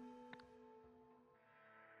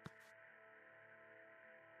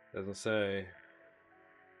 Doesn't say.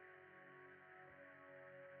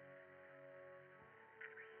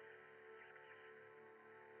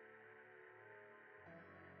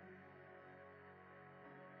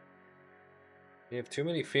 We have too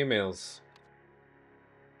many females.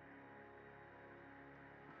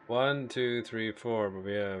 1, 2, 3, 4, but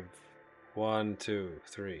we have 1, 2,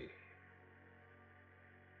 3.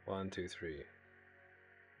 1, 2, 3.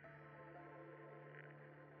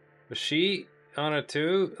 Was she on it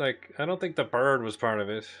too? Like, I don't think the bird was part of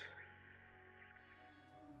it.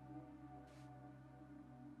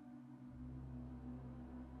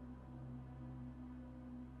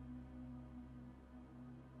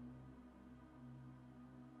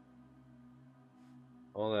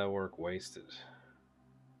 All that work wasted.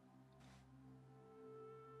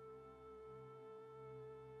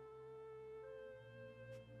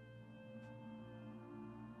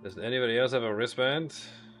 Does anybody else have a wristband?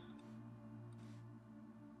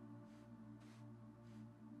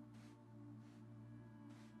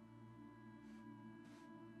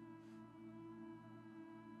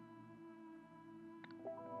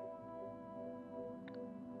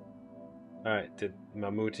 Alright, did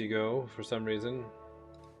Mamuti go for some reason?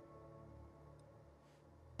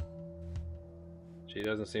 She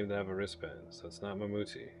doesn't seem to have a wristband, so it's not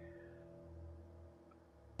Mamuti.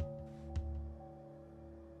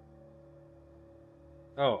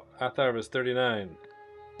 Oh, I thought it was 39.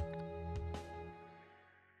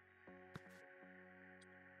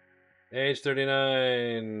 Age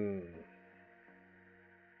 39.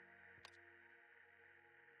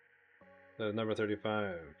 So number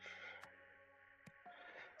 35.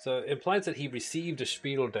 So it implies that he received a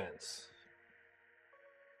Speildance.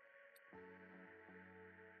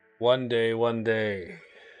 One day, one day.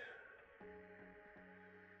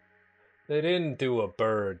 They didn't do a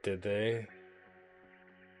bird, did they?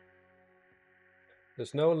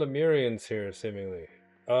 There's no Lemurians here, seemingly.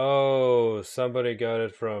 Oh, somebody got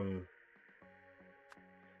it from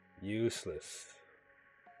useless.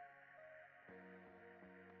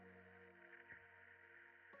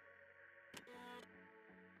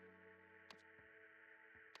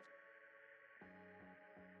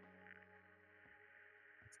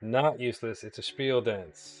 It's not useless, it's a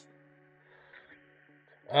Speildance.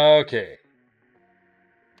 Okay.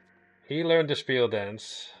 He learned the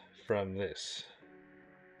Speildance from this.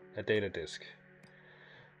 A data disk.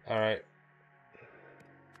 Alright.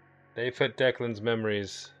 They put Declan's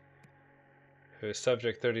memories, who is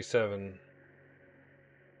subject 37,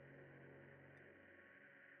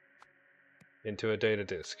 into a data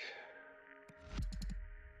disk.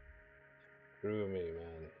 Screw me,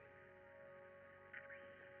 man.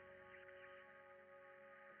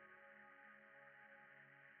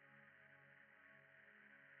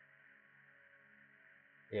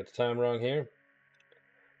 You got the time wrong here?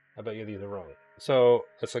 I bet you these are wrong. So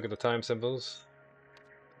let's look at the time symbols.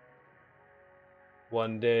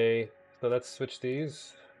 One day. So let's switch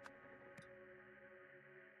these.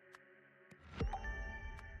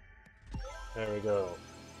 There we go.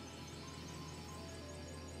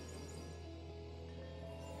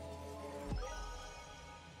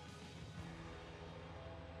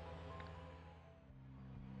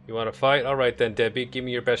 You want to fight? Alright then, Debbie. Give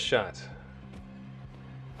me your best shot.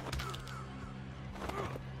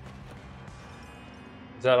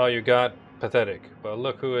 Is that all you got? Pathetic. Well,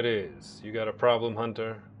 look who it is. You got a problem,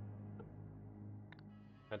 Hunter?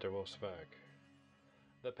 Hunter Wolf's back.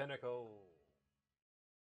 The Pinnacle.